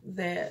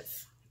that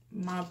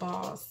my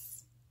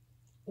boss,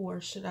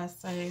 or should I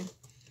say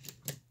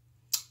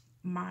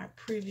my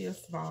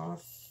previous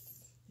boss,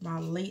 my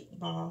late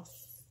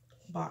boss,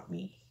 bought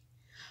me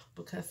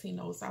because he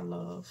knows I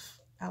love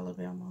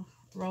Alabama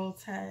Roll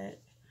Tide.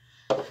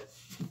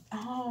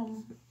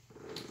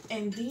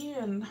 And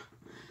then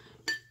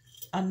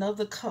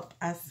another cup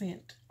I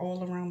sent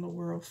all around the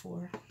world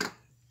for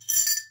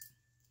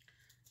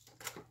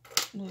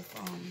was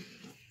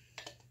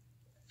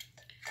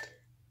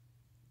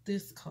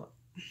this cup.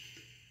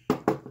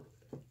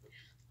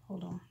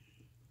 Hold on.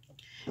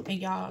 And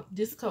y'all,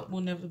 this cup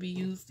will never be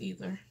used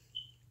either.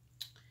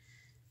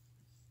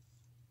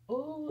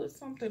 Oh, it's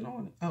something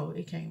on it. Oh,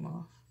 it came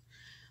off.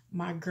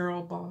 My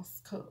girl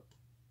boss cup.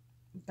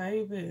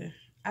 Baby,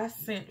 I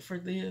sent for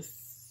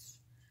this.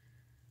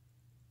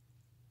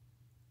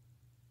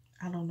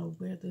 I don't know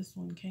where this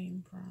one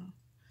came from,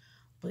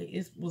 but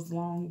it was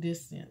long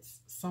distance.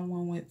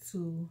 Someone went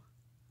to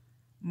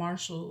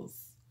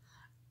Marshall's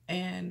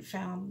and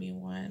found me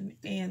one,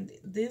 and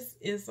this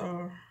is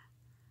a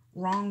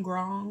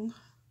Wrong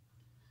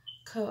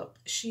cup.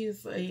 She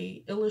is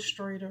a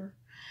illustrator,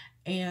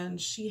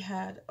 and she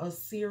had a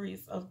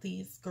series of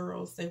these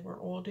girls. They were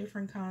all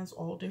different kinds,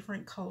 all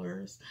different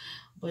colors,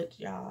 but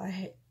y'all,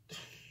 I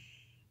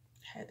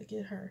had to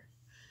get her.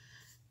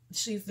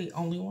 She's the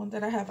only one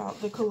that I have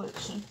out the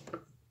collection,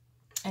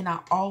 and I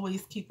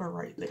always keep her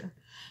right there.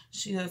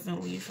 She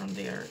doesn't leave from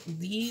there.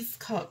 These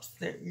cups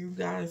that you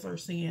guys are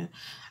seeing,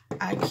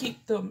 I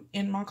keep them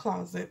in my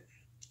closet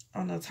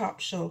on the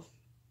top shelf.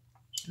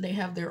 They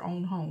have their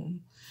own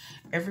home.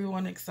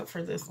 Everyone except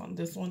for this one.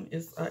 This one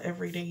is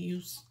everyday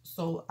use,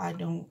 so I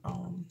don't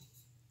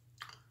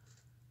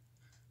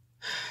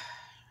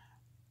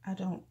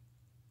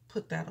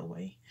put that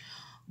away.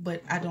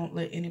 But I don't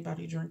let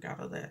anybody drink out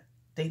of that.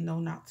 They know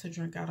not to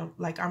drink out of,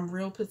 like, I'm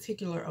real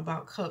particular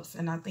about cups,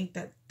 and I think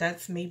that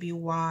that's maybe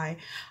why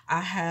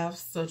I have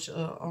such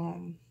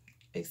a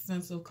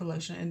extensive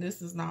collection. And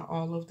this is not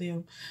all of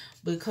them,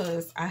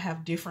 because I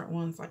have different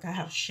ones. Like, I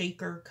have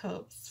shaker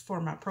cups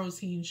for my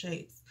protein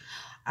shakes.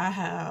 I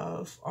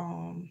have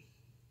a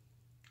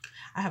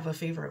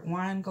favorite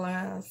wine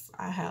glass.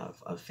 I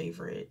have a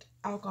favorite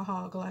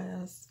alcohol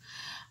glass.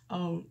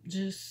 I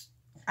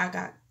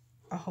got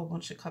a whole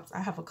bunch of cups. I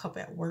have a cup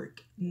at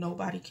work.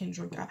 Nobody can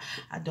drink.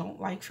 I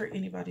don't like for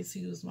anybody to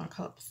use my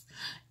cups.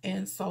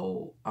 And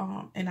so,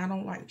 and I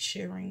don't like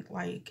sharing,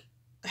 like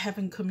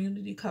having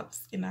community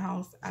cups in the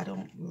house. I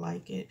don't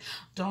like it.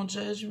 Don't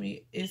judge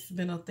me. It's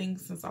been a thing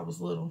since I was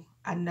little.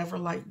 I never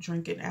liked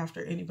drinking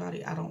after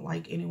anybody. I don't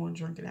like anyone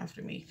drinking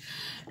after me.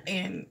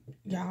 And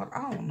y'all,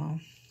 I don't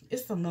know.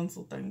 It's a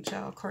mental thing,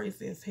 child.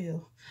 Crazy as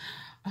hell.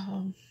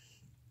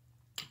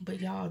 But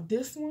y'all,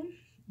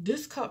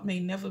 this cup may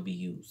never be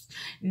used.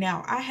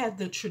 Now, I had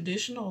the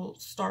traditional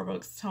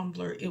Starbucks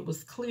tumbler. It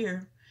was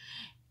clear,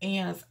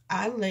 and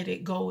I let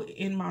it go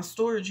in my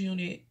storage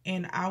unit,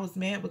 and I was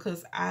mad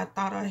because I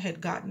thought I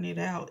had gotten it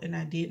out, and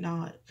I did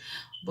not.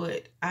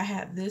 But I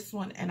had this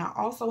one, and I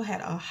also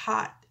had a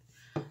hot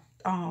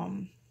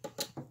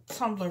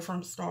tumbler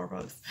from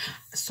Starbucks.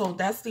 So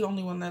that's the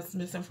only one that's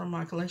missing from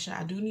my collection.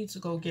 I do need to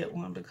go get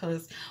one,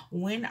 because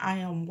when I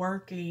am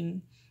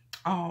working,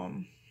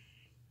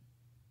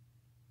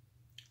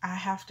 I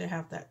have to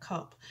have that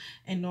cup,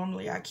 and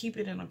normally I keep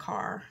it in a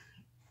car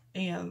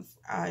and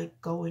I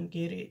go and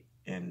get it.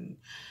 And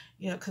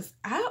yeah, because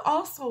I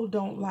also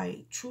don't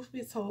like, truth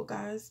be told,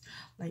 guys,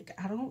 like,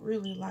 I don't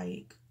really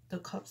like the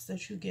cups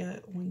that you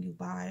get when you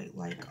buy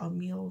like a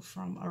meal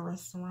from a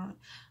restaurant,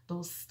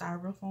 those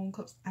styrofoam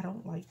cups. I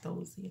don't like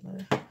those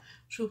either.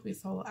 Truth be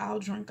told, I'll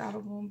drink out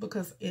of them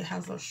because it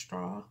has a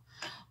straw,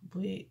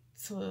 but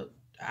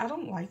I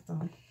don't like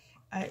them.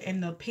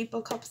 And the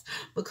paper cups,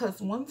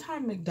 because one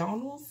time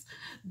McDonald's,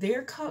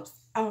 their cups,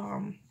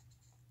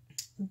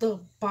 the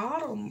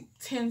bottom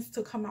tends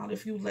to come out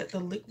if you let the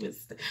liquid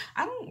stay.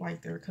 I don't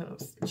like their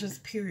cups,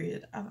 just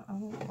period. I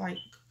don't like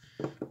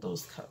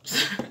those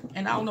cups.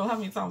 And I don't know how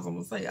many times I'm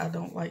gonna say I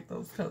don't like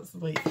those cups,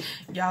 but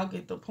y'all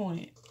get the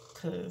point,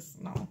 because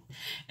no.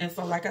 And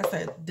so, like I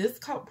said, this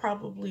cup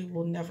probably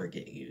will never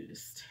get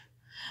used.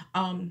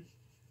 I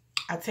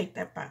take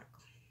that back.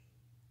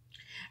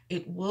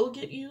 It will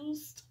get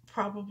used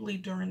probably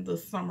during the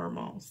summer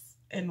months.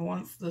 And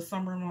once the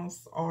summer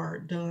months are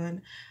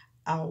done,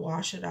 I'll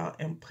wash it out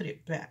and put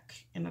it back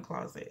in the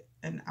closet,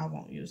 and I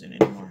won't use it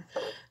anymore.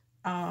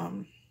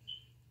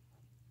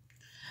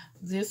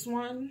 This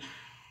one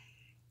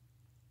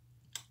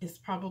is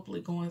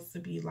probably going to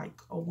be like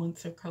a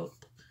winter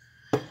cup.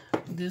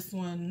 This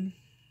one,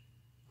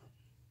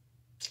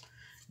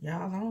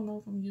 y'all, I don't know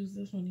if I'm gonna use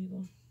this one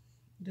either.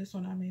 This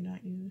one I may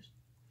not use.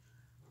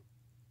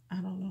 I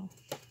don't know.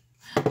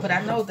 But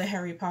I know the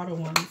Harry Potter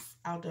ones,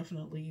 I'll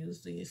definitely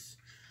use these,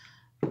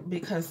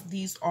 because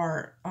these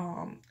are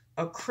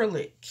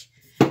acrylic.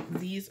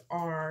 These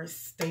are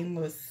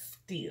stainless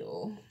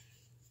steel.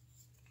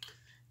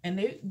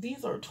 And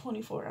these are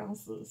 24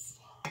 ounces.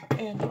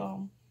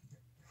 And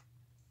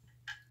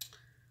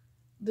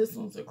this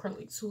one's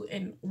acrylic too.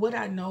 And what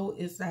I know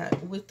is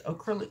that with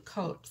acrylic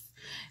cups,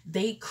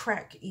 they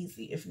crack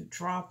easy if you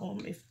drop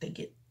them. If they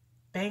get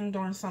banged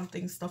on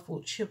something, stuff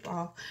will chip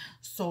off.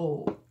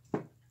 So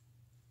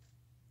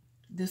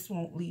this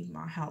won't leave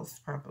my house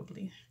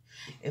probably.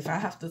 If I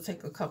have to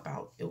take a cup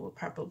out, it will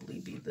probably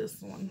be this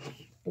one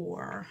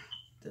or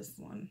this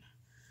one.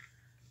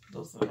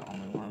 Those are the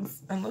only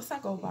ones. Unless I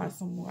go buy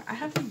some more. I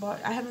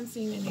haven't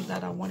seen any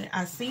that I wanted.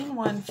 I seen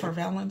one for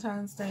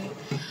Valentine's Day,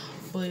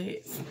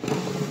 but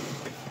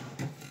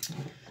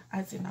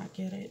I did not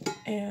get it.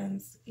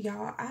 And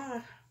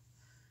y'all,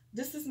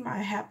 this is my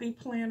happy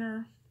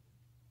planner.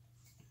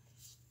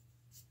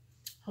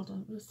 Hold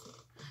on,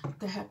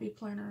 the happy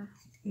planner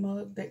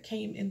mug that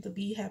came in the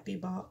Be Happy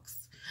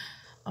box.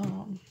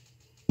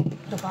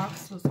 The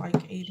box was like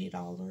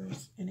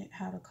 $80, and it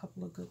had a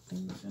couple of good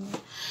things in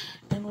it,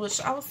 in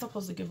which I was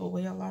supposed to give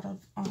away a lot of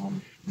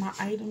my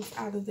items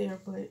out of there,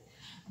 but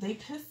they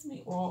pissed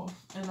me off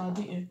and I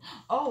didn't.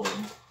 Oh,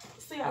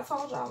 see, I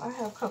told y'all I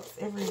have cups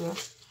everywhere.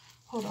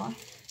 Hold on.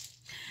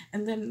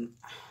 And then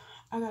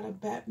I got a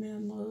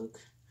Batman mug.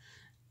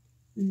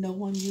 No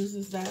one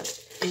uses that.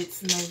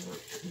 It's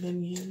never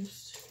been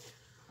used.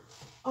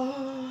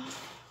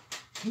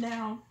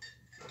 Now,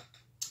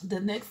 the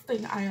next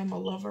thing I am a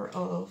lover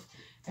of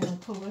and a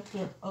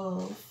collector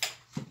of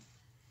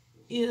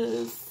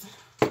is,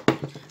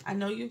 I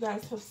know you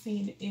guys have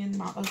seen in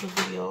my other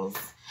videos,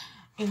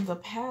 in the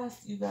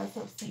past, you guys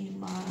have seen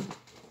my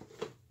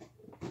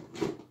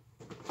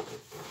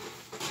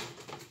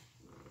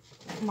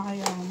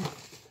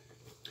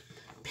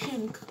pen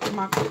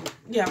my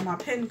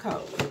pen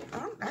cup.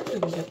 I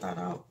didn't get that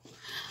out.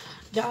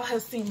 Y'all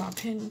have seen my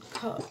pen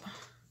cup.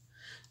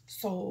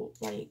 So,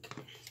 like,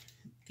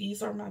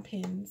 these are my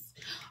pens.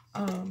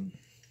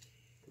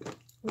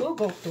 We'll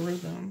go through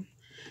them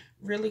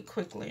really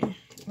quickly.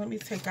 Let me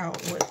take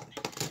out what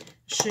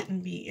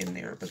shouldn't be in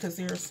there, because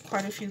there's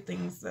quite a few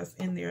things that's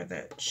in there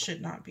that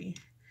should not be.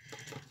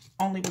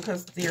 Only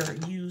because they're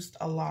used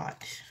a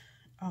lot.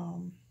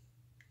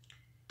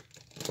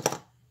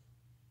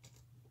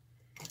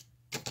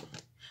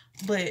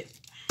 But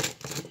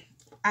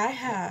I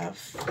have,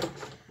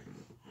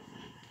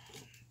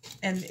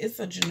 and it's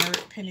a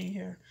generic pen in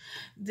here.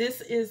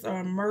 This is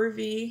a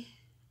Marvy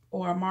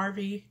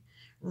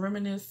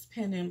Reminisce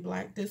pen in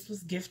black. This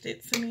was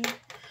gifted to me.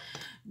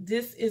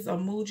 This is a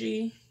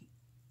Muji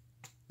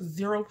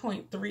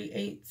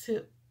 0.38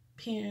 tip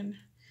pen.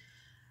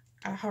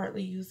 I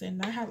hardly use it,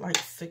 and I had like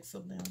 6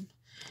 of them.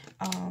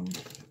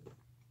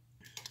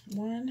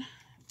 1,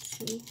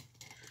 2,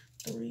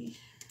 3,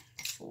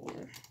 4,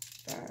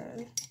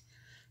 5,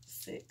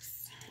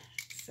 6,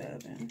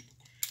 7,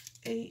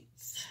 8,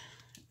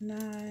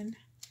 9,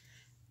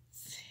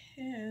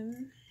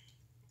 10.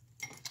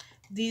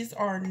 These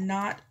are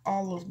not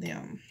all of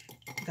them,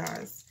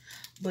 guys,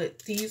 but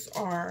these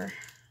are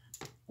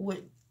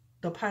with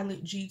the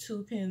Pilot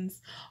G2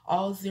 pens,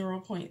 all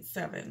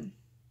 0.7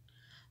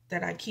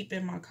 that I keep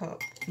in my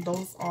cup.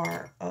 Those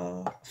are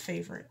a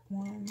favorite.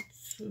 1,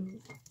 2,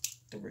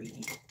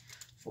 3,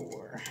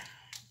 4,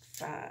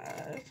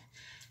 5,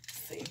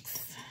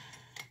 6,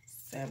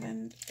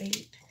 7,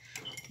 8,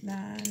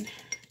 9,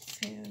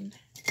 10,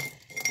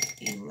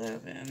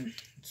 11,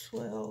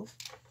 12.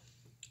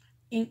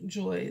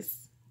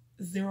 Inkjoys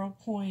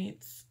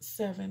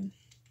 0.7.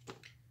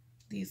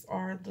 These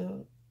are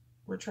the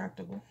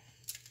retractable.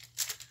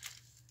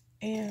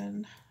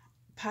 And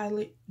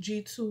Pilot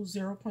G2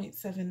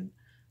 0.7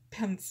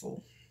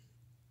 pencil.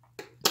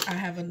 I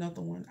have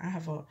another one. I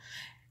have a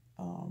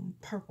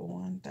purple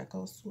one that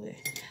goes with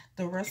it.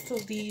 The rest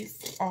of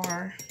these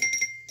are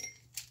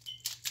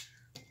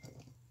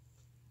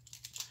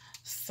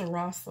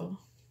Sarasa,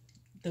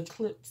 the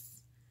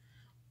clips.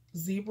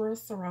 Zebra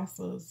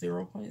Sarasa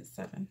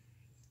 0.7.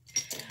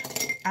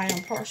 I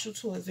am partial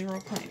to a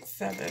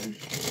 0.7.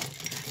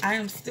 I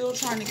am still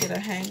trying to get a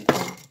hang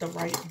of the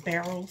right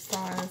barrel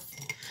size,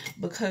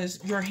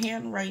 because your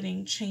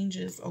handwriting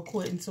changes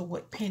according to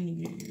what pen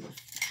you use.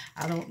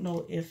 I don't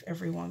know if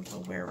everyone's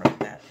aware of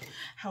that.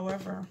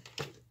 However,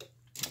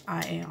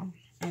 I am.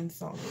 And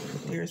so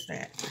there's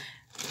that.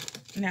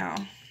 Now,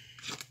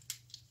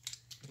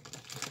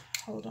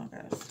 hold on,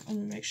 guys. Let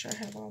me make sure I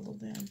have all of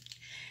them.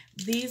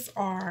 These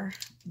are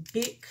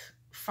big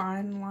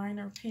fine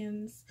liner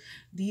pens.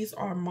 These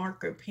are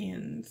marker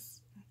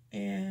pens.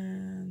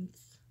 And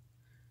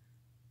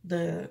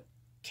the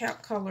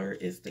cap color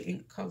is the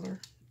ink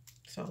color.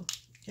 So,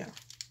 yeah.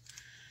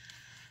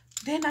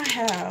 Then I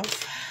have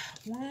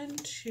 1,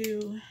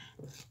 2,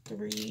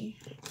 3,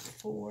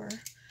 4,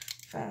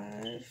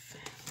 5,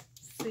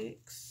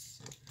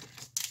 6,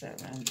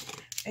 7,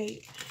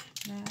 8,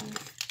 9,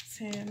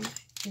 10,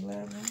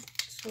 11,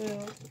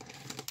 12,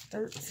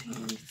 13,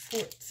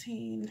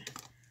 14,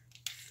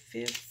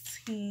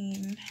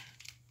 15.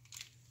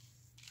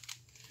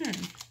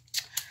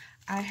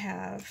 I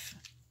have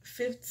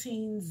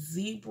 15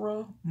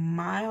 Zebra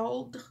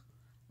mild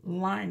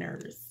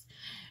liners.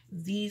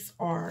 These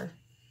are,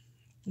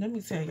 let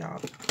me tell y'all,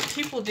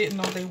 people didn't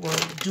know they were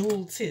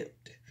dual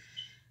tipped.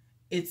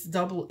 It's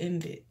double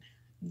ended.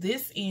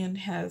 This end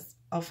has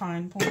a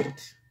fine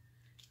point.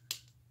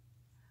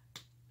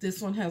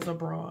 This one has a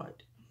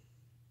broad.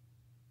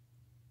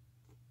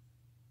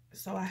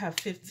 So I have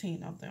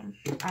 15 of them.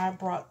 I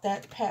brought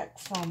that pack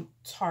from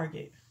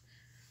Target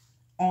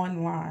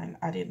online.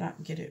 I did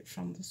not get it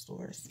from the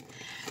stores.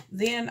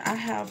 Then I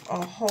have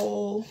a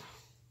whole,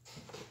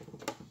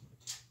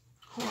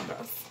 hold on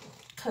guys,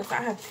 because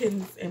I have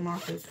pens and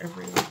markers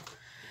everywhere.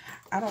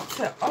 I don't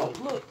tell, oh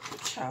look,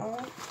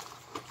 child.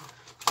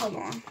 Hold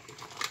on.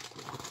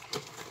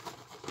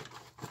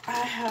 I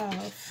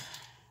have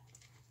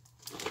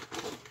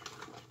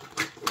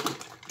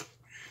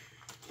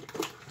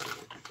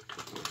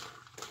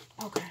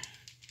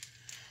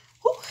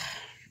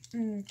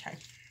okay.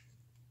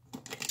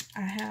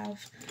 I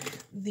have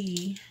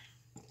the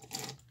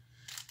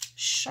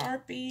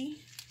Sharpie.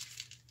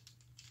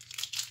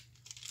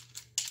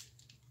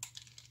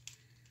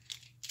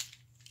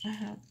 I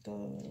have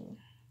the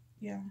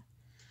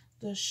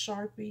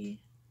Sharpie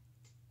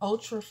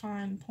ultra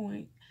fine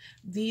point.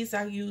 These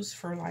I use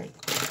for like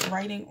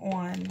writing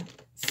on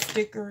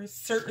stickers.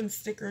 Certain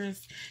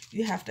stickers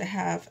you have to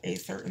have a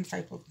certain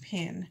type of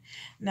pen.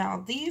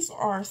 Now these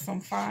are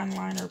some fine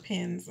liner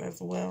pens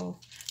as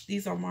well.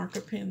 These are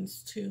marker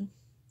pens too,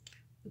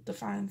 with the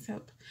fine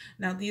tip.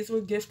 Now these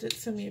were gifted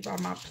to me by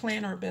my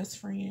planner best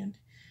friend.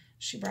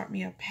 She brought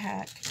me a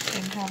pack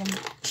and had them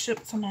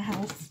shipped to my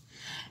house.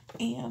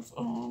 And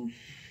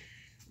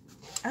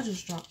I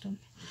just dropped them.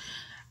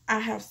 I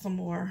have some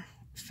more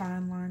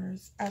fine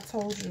liners. I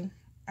told you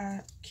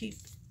I keep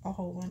a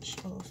whole bunch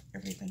of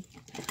everything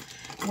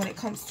when it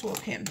comes to a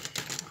pen.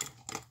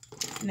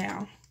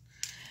 Now,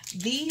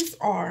 these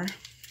are,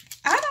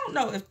 I don't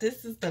know if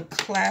this is the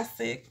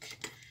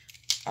classic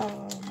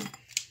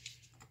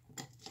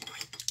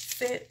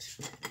set.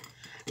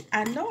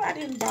 I know I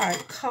didn't buy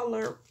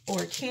color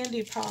or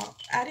candy pop.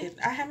 I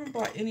haven't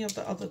bought any of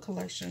the other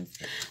collections.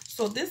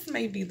 So this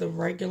may be the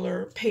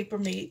regular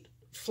Papermate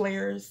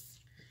flares.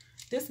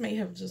 This may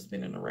have just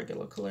been in a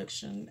regular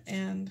collection.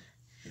 And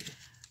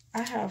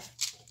I have,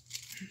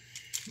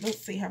 let's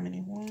see how many.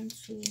 1,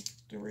 2,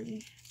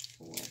 3,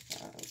 4,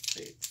 5,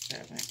 6,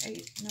 7,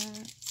 8,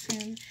 9,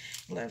 10,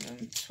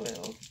 11,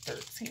 12,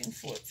 13,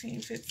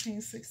 14,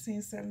 15,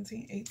 16,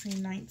 17,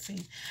 18,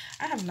 19.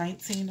 I have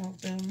 19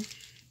 of them.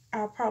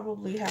 I'll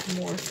probably have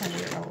more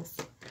somewhere else.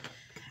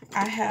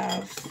 I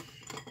have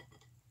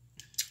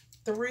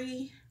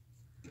 3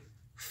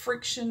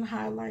 friction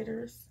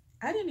highlighters.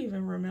 I didn't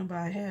even remember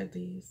I had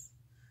these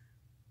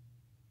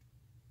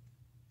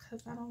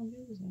because I don't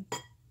use them.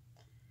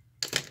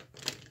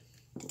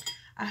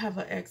 I have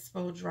an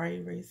Expo dry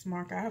erase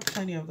marker. I have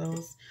plenty of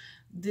those.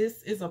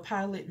 This is a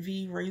Pilot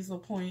V razor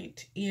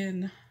point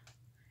in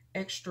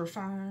extra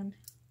fine.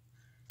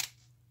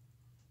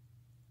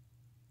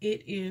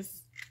 It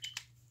is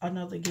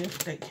another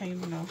gift that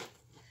came in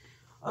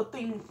a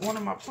thing one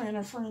of my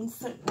planner friends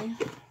sent me.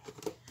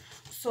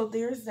 So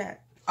there's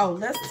that. Oh,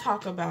 let's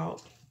talk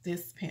about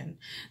this pen.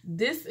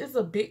 This is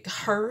a Big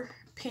Her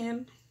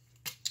pen.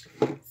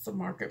 It's a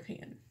marker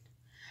pen.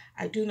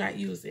 I do not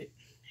use it.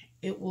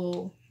 It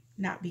will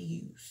not be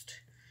used.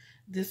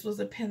 This was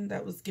a pen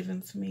that was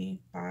given to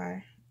me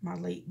by my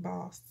late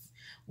boss.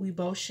 We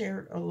both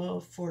shared a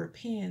love for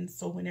pens,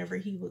 so whenever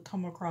he would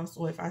come across,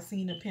 or if I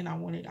seen a pen I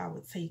wanted, I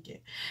would take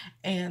it.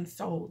 And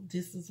so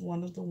this is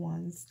one of the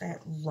ones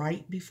that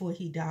right before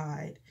he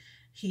died,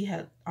 he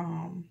had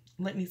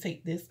let me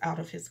take this out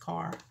of his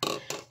car.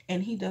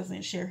 And he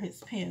doesn't share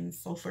his pens,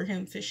 so for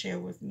him to share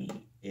with me,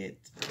 it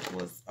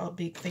was a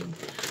big thing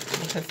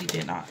because he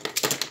did not.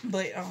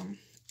 But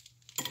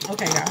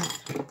okay guys,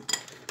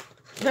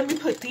 let me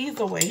put these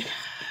away,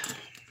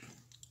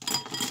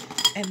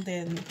 and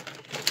then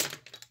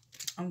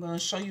I'm gonna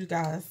show you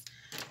guys.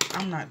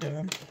 I'm not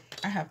done.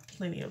 I have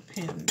plenty of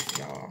pens,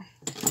 y'all.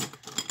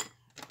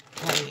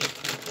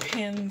 Like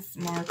pens,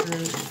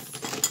 markers,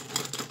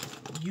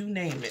 you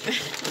name it.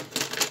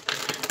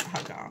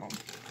 I got them.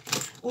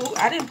 Oh,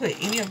 I didn't put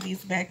any of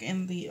these back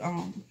in the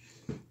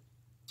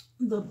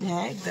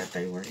bag that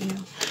they were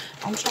in.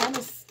 I'm trying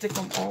to stick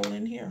them all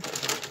in here.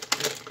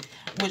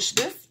 Which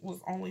this was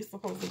only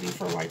supposed to be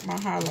for like my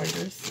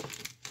highlighters,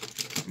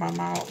 my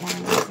mild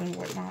liners and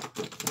whatnot.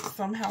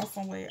 Somehow,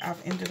 some way,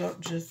 I've ended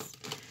up just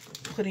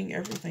putting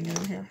everything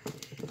in here.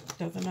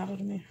 Doesn't matter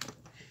to me.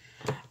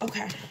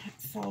 Okay,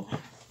 so,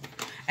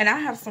 and I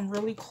have some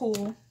really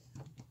cool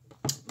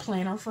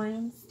planner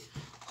friends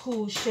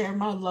who share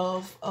my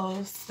love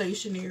of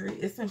stationery.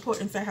 It's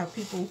important to have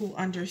people who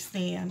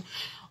understand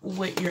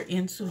what you're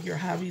into, your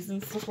hobbies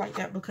and stuff like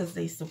that, because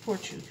they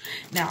support you.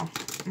 Now,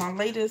 my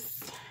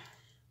latest,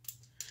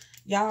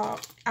 y'all,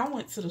 I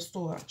went to the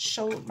store,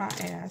 showed my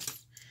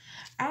ass.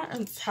 I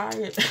am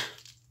tired.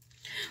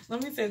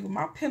 Let me tell you,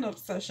 my pinup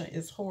session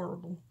is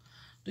horrible.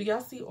 Do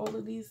y'all see all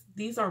of these?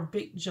 These are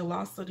big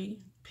Gelosity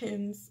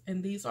pens,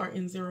 and these are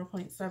in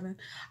 0.7.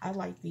 I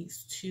like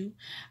these too.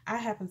 I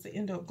happen to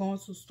end up going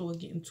to the store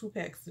getting 2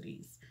 packs of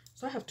these.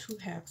 So I have 2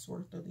 packs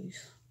worth of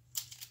these.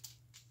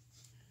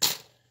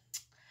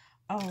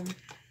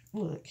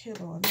 Look, here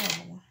go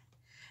another one.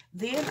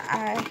 Then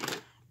I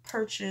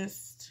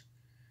purchased,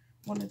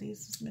 one of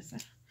these is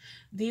missing.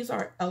 These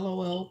are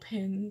LOL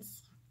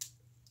pens.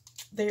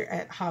 They're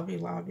at Hobby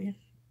Lobby.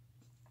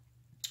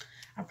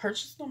 I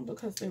purchased them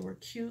because they were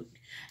cute.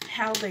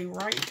 How they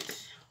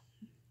write,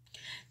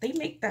 they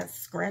make that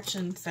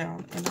scratching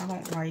sound, and I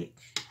don't like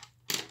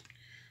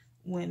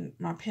when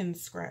my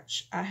pens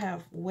scratch. I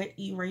have wet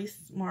erase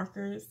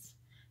markers,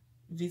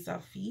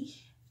 vis-a-vis.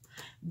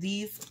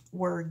 These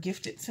were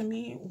gifted to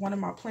me. One of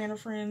my planner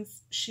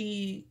friends,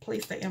 she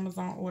placed the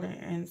Amazon order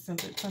and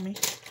sent it to me.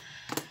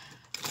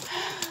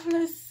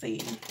 Let's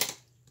see.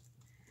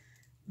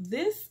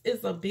 This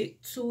is a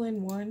big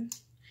 2-in-1.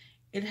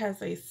 It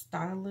has a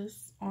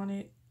stylus on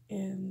it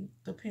in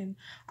the pen.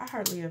 I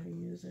hardly ever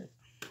use it.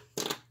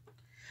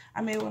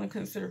 I may want to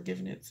consider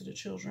giving it to the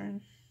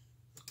children.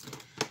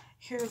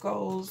 Here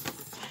goes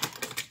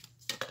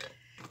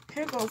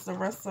the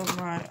rest of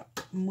my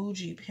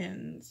Muji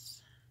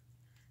pens.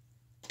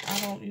 I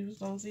don't use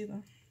those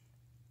either.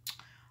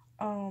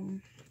 I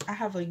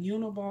have a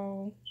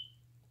Uniball.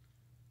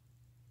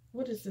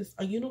 What is this?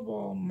 A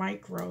Uniball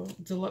Micro,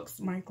 Deluxe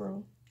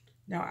Micro.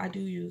 Now, I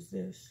do use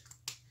this.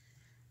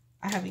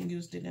 I haven't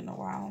used it in a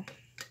while.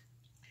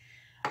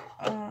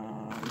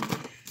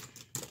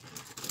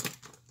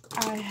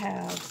 I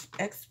have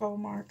Expo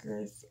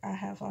markers. I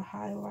have a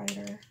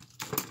highlighter.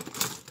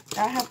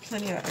 I have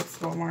plenty of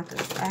Expo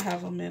markers. I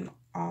have them in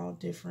all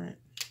different,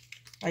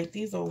 like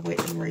these are wet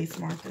erase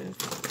markers.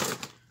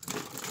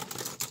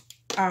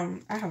 I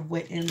have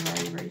wet and dry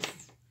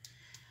erase.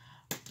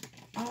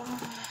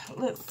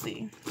 let's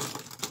see.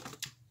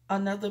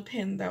 Another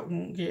pen that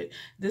won't get.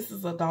 This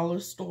is a dollar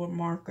store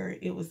marker.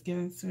 It was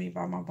given to me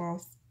by my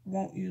boss.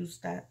 Won't use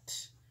that.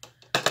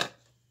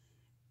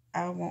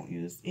 I won't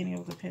use any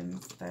of the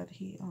pens that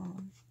he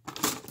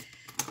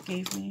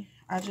gave me.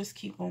 I just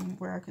keep them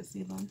where I could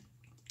see them.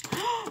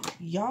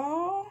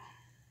 Y'all,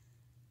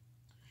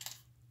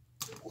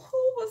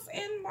 who was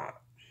in my...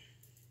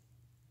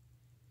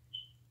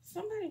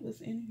 Somebody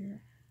was in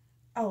here.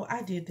 Oh,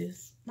 I did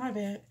this. My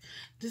bad.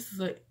 This is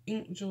a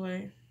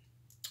Inkjoy.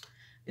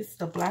 It's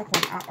the black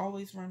one. I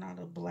always run out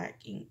of black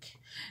ink.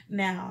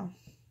 Now,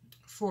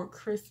 for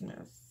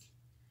Christmas,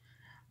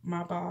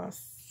 my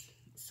boss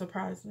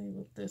surprised me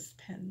with this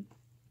pen.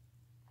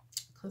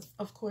 Because,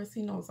 of course,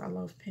 he knows I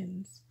love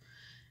pens.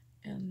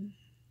 And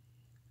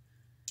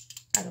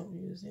I don't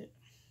use it.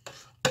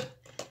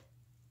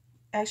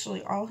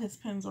 Actually, all his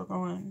pens are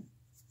going.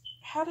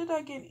 How did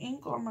I get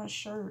ink on my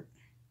shirt?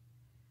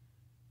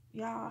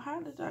 Y'all,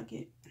 how did I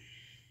get...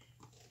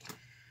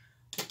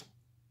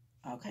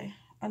 Okay,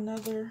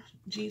 another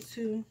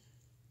G2.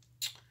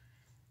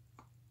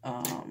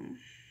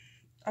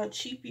 A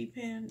cheapy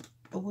pen,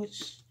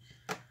 which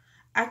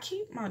I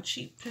keep my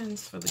cheap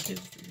pens for the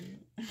kids to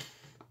use.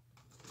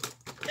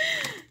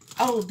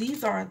 Oh,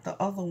 these are the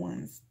other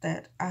ones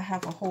that I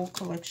have a whole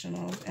collection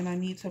of and I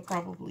need to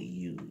probably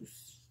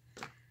use.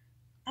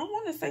 I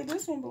want to say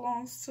this one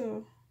belongs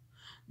to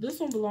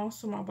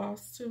my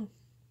boss too.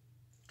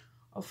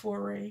 A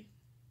Foray.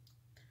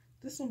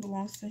 This one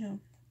belongs to him.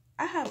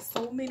 I have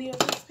so many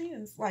of his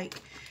pens. Like,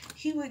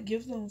 he would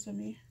give them to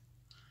me.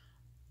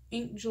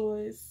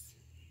 Inkjoys.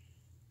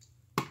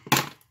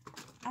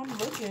 I'm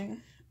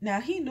looking. Now,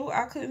 he knew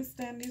I couldn't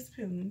stand these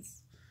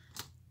pens.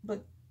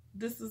 But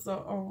this is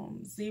a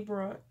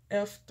Zebra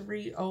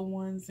F301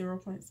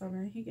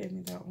 0.7. He gave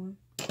me that one.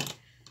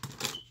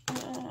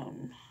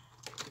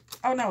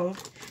 Oh, no.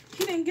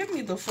 He didn't give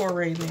me the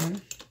Foray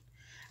then.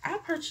 I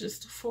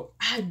purchased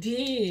I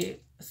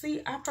did.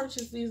 See, I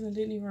purchased these and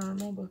didn't even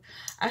remember.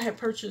 I had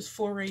purchased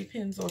Foray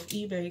pens off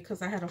eBay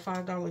because I had a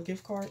 $5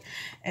 gift card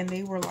and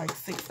they were like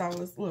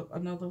 $6. Look,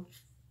 another.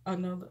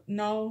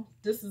 No,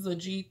 this is a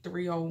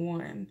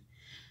G301.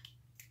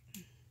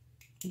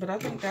 But I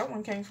think that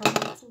one came from me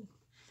too.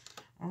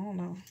 I don't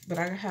know. But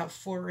I have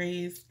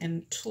Forays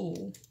and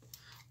Tool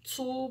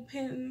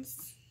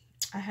pens.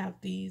 I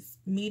have these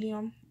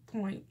medium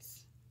points.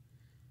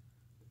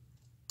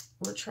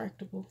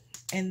 Retractable.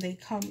 And they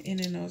come in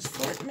an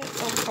assortment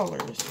of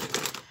colors.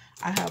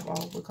 I have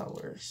all the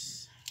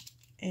colors.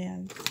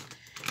 And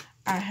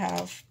I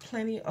have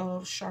plenty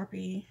of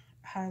Sharpie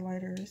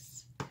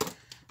highlighters.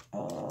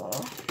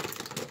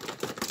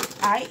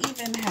 I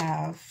even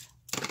have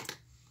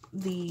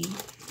the...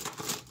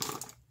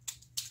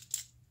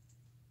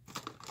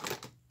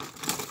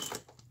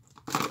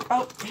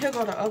 Oh, here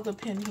go the other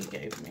pen he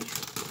gave me.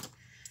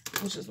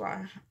 Which is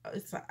why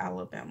it's an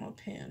Alabama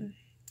pen.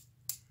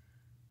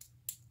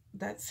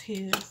 That's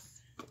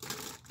his.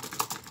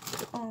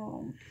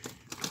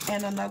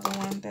 And another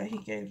one that he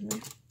gave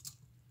me.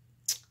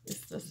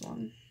 It's this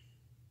one.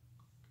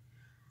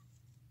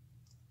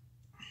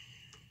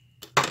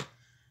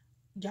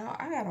 Y'all,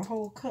 I got a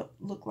whole cup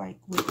look like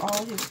with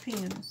all his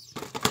pens.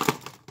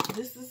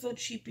 This is a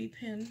cheapy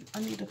pen.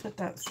 I need to put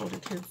that so the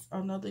kids,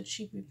 another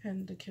cheapy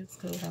pen the kids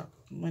could have.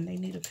 When they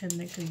need a pen,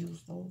 they could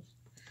use those.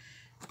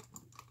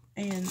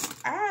 And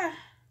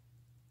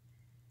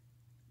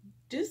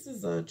this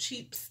is a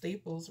cheap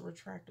Staples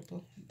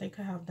retractable. They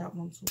could have that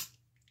one too.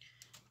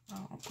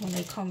 When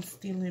they come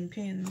stealing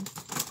pens.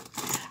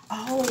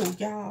 Oh,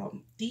 y'all.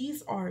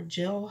 These are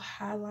gel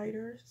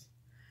highlighters.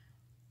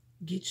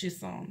 Get you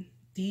some.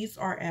 These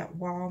are at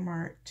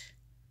Walmart.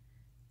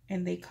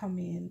 And they come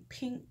in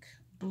pink,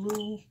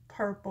 blue,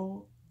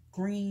 purple,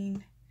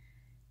 green,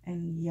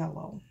 and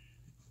yellow.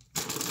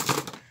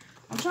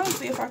 I'm trying to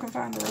see if I can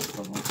find the rest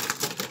of them.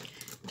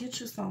 Get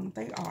you some.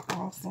 They are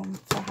awesome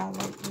to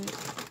highlight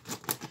with.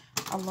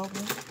 I love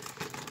them.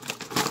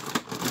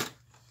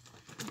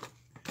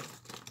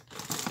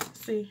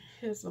 See,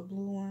 here's a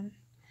blue one.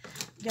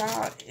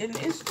 Y'all, and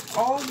it's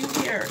all you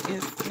hear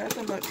is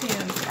nothing but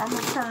pens. I'm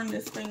gonna turn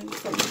this thing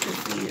so you can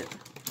see it.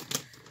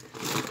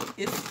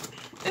 Is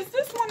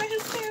this one of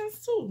his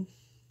pens too?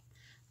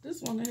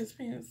 This one of his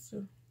pens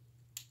too.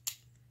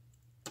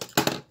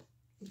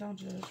 Don't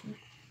judge me.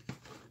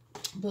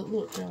 But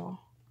look, y'all.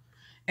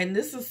 And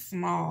this is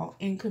small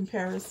in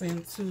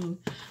comparison to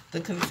the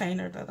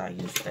container that I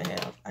used to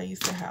have. I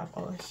used to have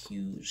a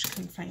huge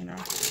container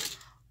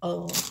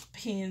of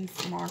pens,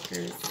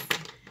 markers,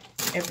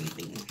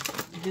 everything.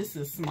 This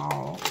is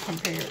small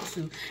compared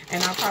to,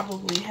 and I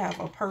probably have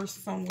a purse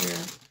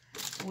somewhere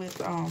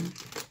with, I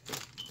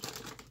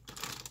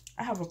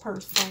have a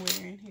purse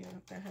somewhere in here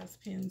that has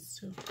pens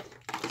too.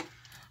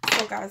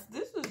 So guys,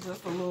 this is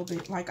just a little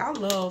bit, like, I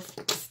love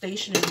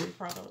stationery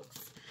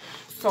products.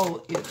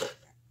 So if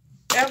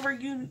ever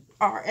you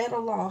are at a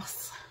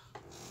loss,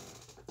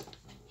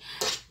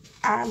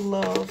 I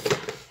love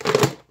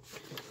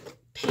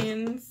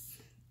pens.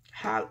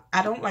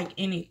 I don't like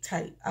any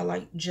type. I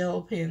like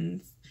gel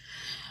pens.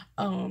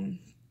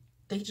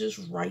 They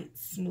just write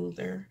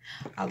smoother.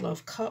 I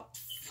love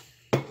cups.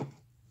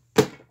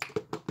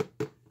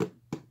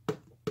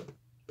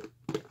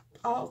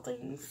 All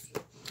things.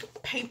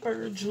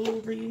 Paper,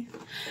 jewelry.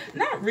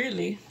 Not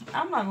really.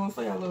 I'm not going to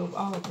say I love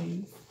all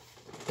things.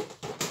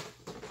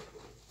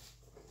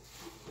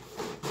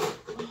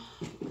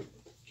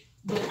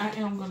 But I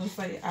am going to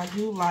say I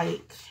do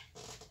like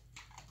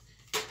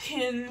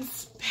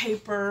pens,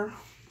 paper,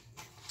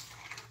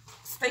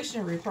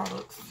 stationery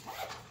products.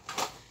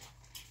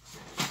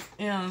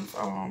 And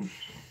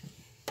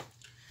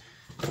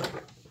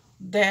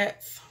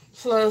that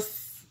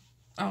plus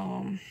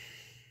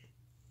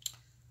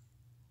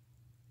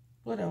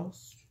what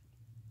else?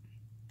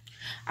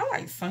 I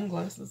like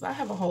sunglasses. I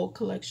have a whole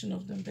collection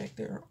of them back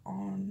there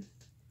on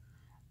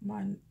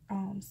my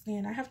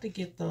stand. I have to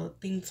get the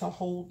thing to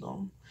hold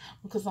them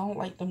because I don't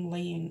like them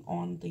laying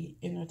on the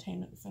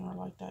entertainment center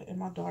like that, and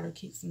my daughter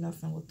keeps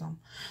messing with them,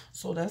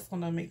 so that's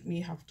gonna make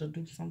me have to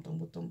do something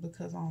with them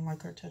because I don't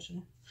like her touching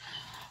them,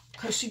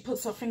 because she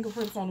puts her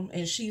fingerprints on them,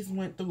 and she's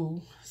went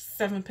through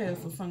 7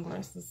 pairs of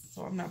sunglasses,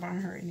 so I'm not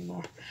buying her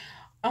anymore.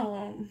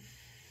 And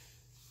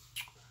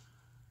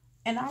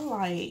I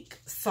like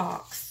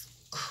socks.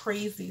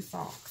 Crazy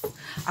socks.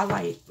 I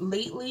like,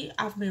 lately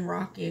I've been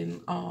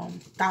rocking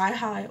thigh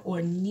high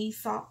or knee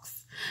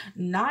socks.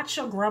 Not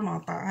your grandma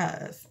thigh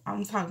highs.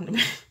 I'm talking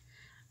about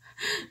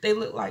they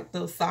look like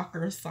the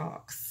soccer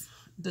socks,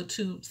 the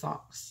tube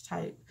socks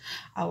type.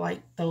 I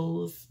like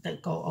those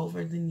that go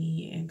over the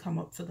knee and come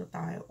up to the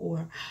thigh.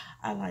 Or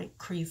I like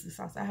crazy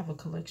socks. I have a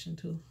collection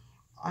too.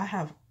 I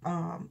have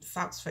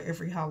socks for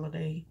every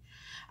holiday.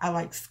 I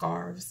like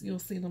scarves. You'll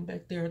see them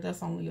back there.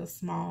 That's only a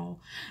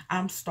small.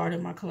 I'm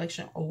starting my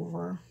collection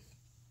over.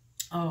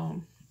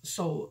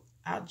 So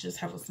I just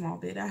have a small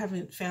bit. I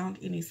haven't found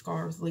any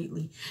scarves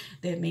lately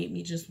that made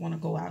me just want to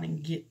go out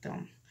and get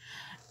them.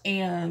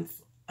 And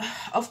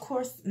of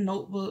course,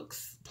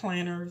 notebooks,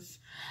 planners.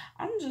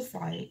 I'm just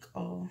like,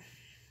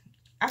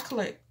 I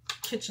collect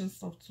kitchen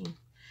stuff too.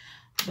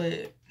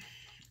 But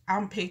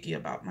I'm picky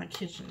about my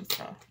kitchen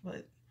stuff.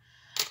 But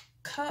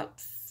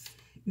cups,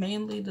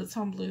 mainly the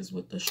tumblers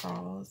with the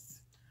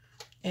straws,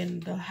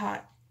 and the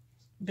hot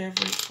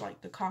beverage like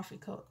the coffee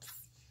cups.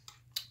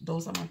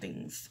 Those are my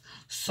things.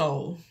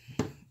 So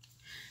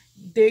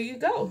there you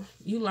go.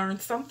 You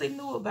learned something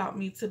new about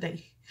me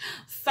today.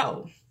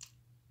 So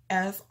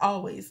as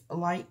always,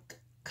 like,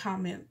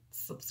 comment,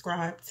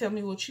 subscribe. Tell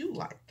me what you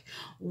like.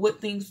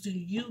 What things do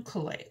you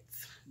collect?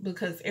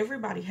 Because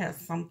everybody has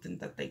something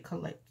that they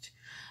collect.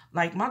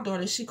 Like my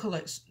daughter, she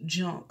collects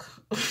junk.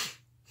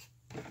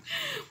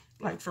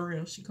 Like for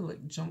real, she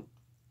collects junk.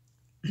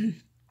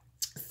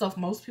 Stuff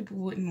most people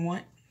wouldn't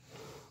want.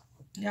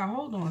 Yeah,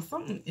 hold on.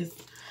 Something is...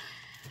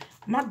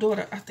 My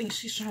daughter, I think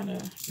she's trying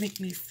to make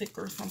me sick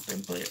or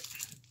something, but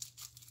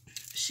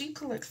she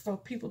collects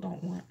stuff people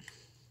don't want.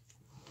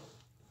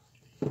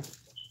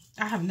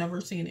 I have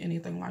never seen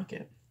anything like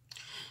it.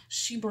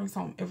 She brings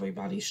home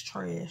everybody's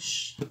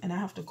trash, and I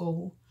have to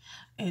go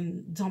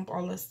and dump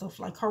all that stuff.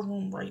 Like her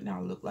room right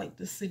now look like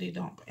the city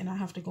dump, and I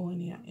have to go in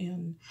there,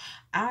 and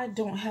I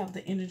don't have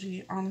the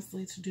energy,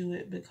 honestly, to do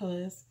it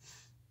because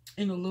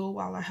in a little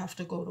while I have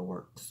to go to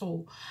work.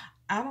 So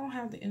I don't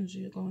have the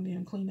energy to go in there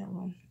and clean that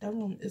room. That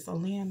room is a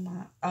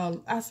landmine.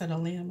 I said a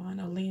landmine,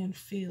 a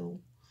landfill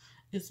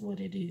is what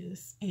it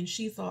is. And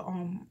she's a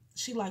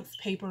she likes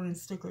paper and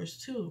stickers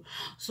too.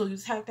 So you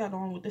tack that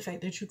on with the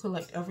fact that you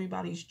collect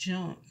everybody's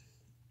junk.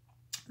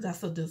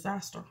 That's a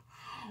disaster.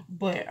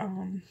 But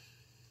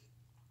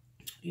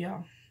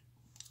yeah,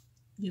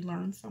 you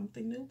learned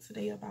something new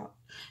today about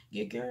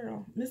your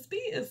girl. Miss B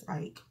is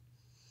like,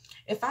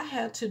 if I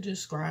had to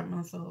describe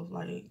myself,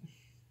 like,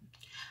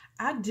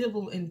 I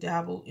dibble and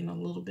dabble in a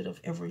little bit of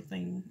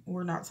everything.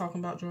 We're not talking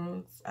about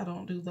drugs. I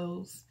don't do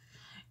those.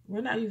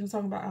 We're not even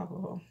talking about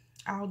alcohol.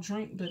 I'll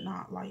drink, but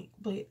not like.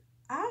 But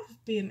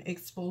I've been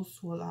exposed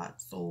to a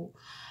lot. So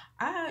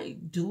I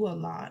do a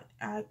lot.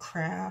 I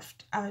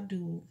craft. I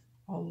do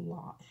a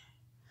lot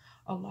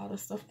of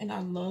stuff. And I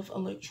love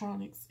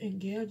electronics and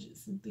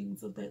gadgets and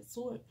things of that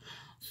sort.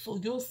 So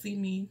you'll see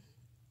me,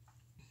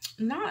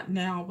 not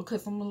now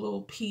because I'm a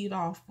little peed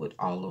off with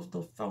all of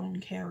the phone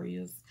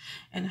carriers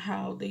and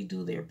how they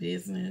do their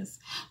business.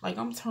 Like,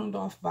 I'm turned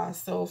off by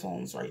cell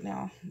phones right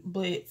now.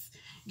 But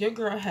your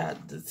girl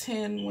had the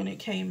 10 when it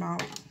came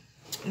out.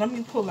 Let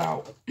me pull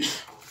out.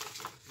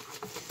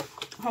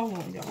 Hold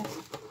on, y'all.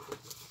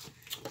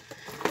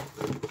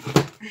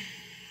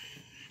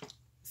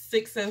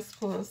 6S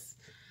Plus,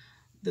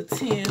 the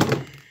 10.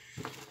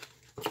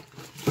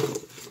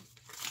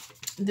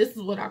 This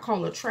is what I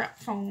call a trap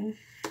phone.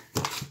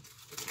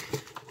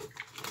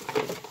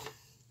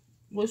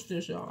 What's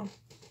this, y'all?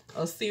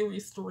 A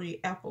Series 3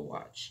 Apple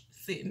Watch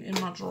sitting in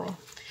my drawer.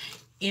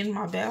 In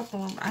my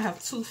bathroom, I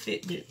have 2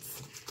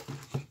 Fitbits.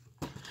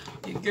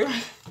 Your girl,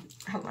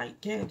 I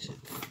like gadgets.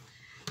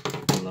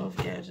 I love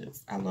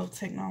gadgets. I love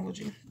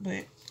technology.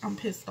 But I'm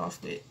pissed off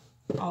with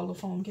all the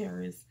phone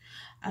carriers.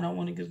 I don't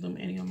want to give them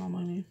any of my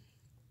money.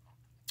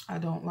 I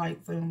don't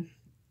like them.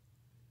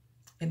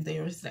 And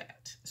there's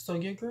that. So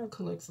your girl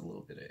collects a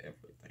little bit of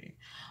everything.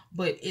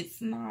 But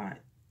it's not,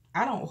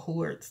 I don't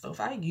hoard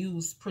stuff. I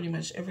use pretty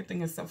much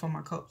everything except for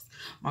my cups.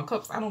 My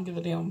cups, I don't give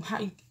a damn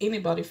how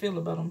anybody feel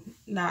about them.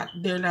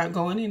 They're not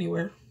going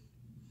anywhere.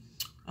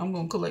 I'm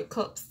going to collect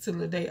cups till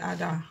the day I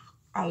die.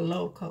 I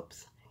love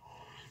cups.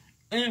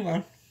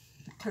 Anyway,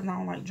 because I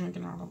don't like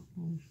drinking out of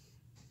them.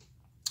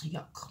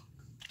 Yuck.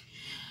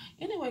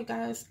 Anyway,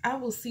 guys, I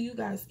will see you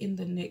guys in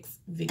the next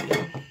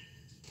video.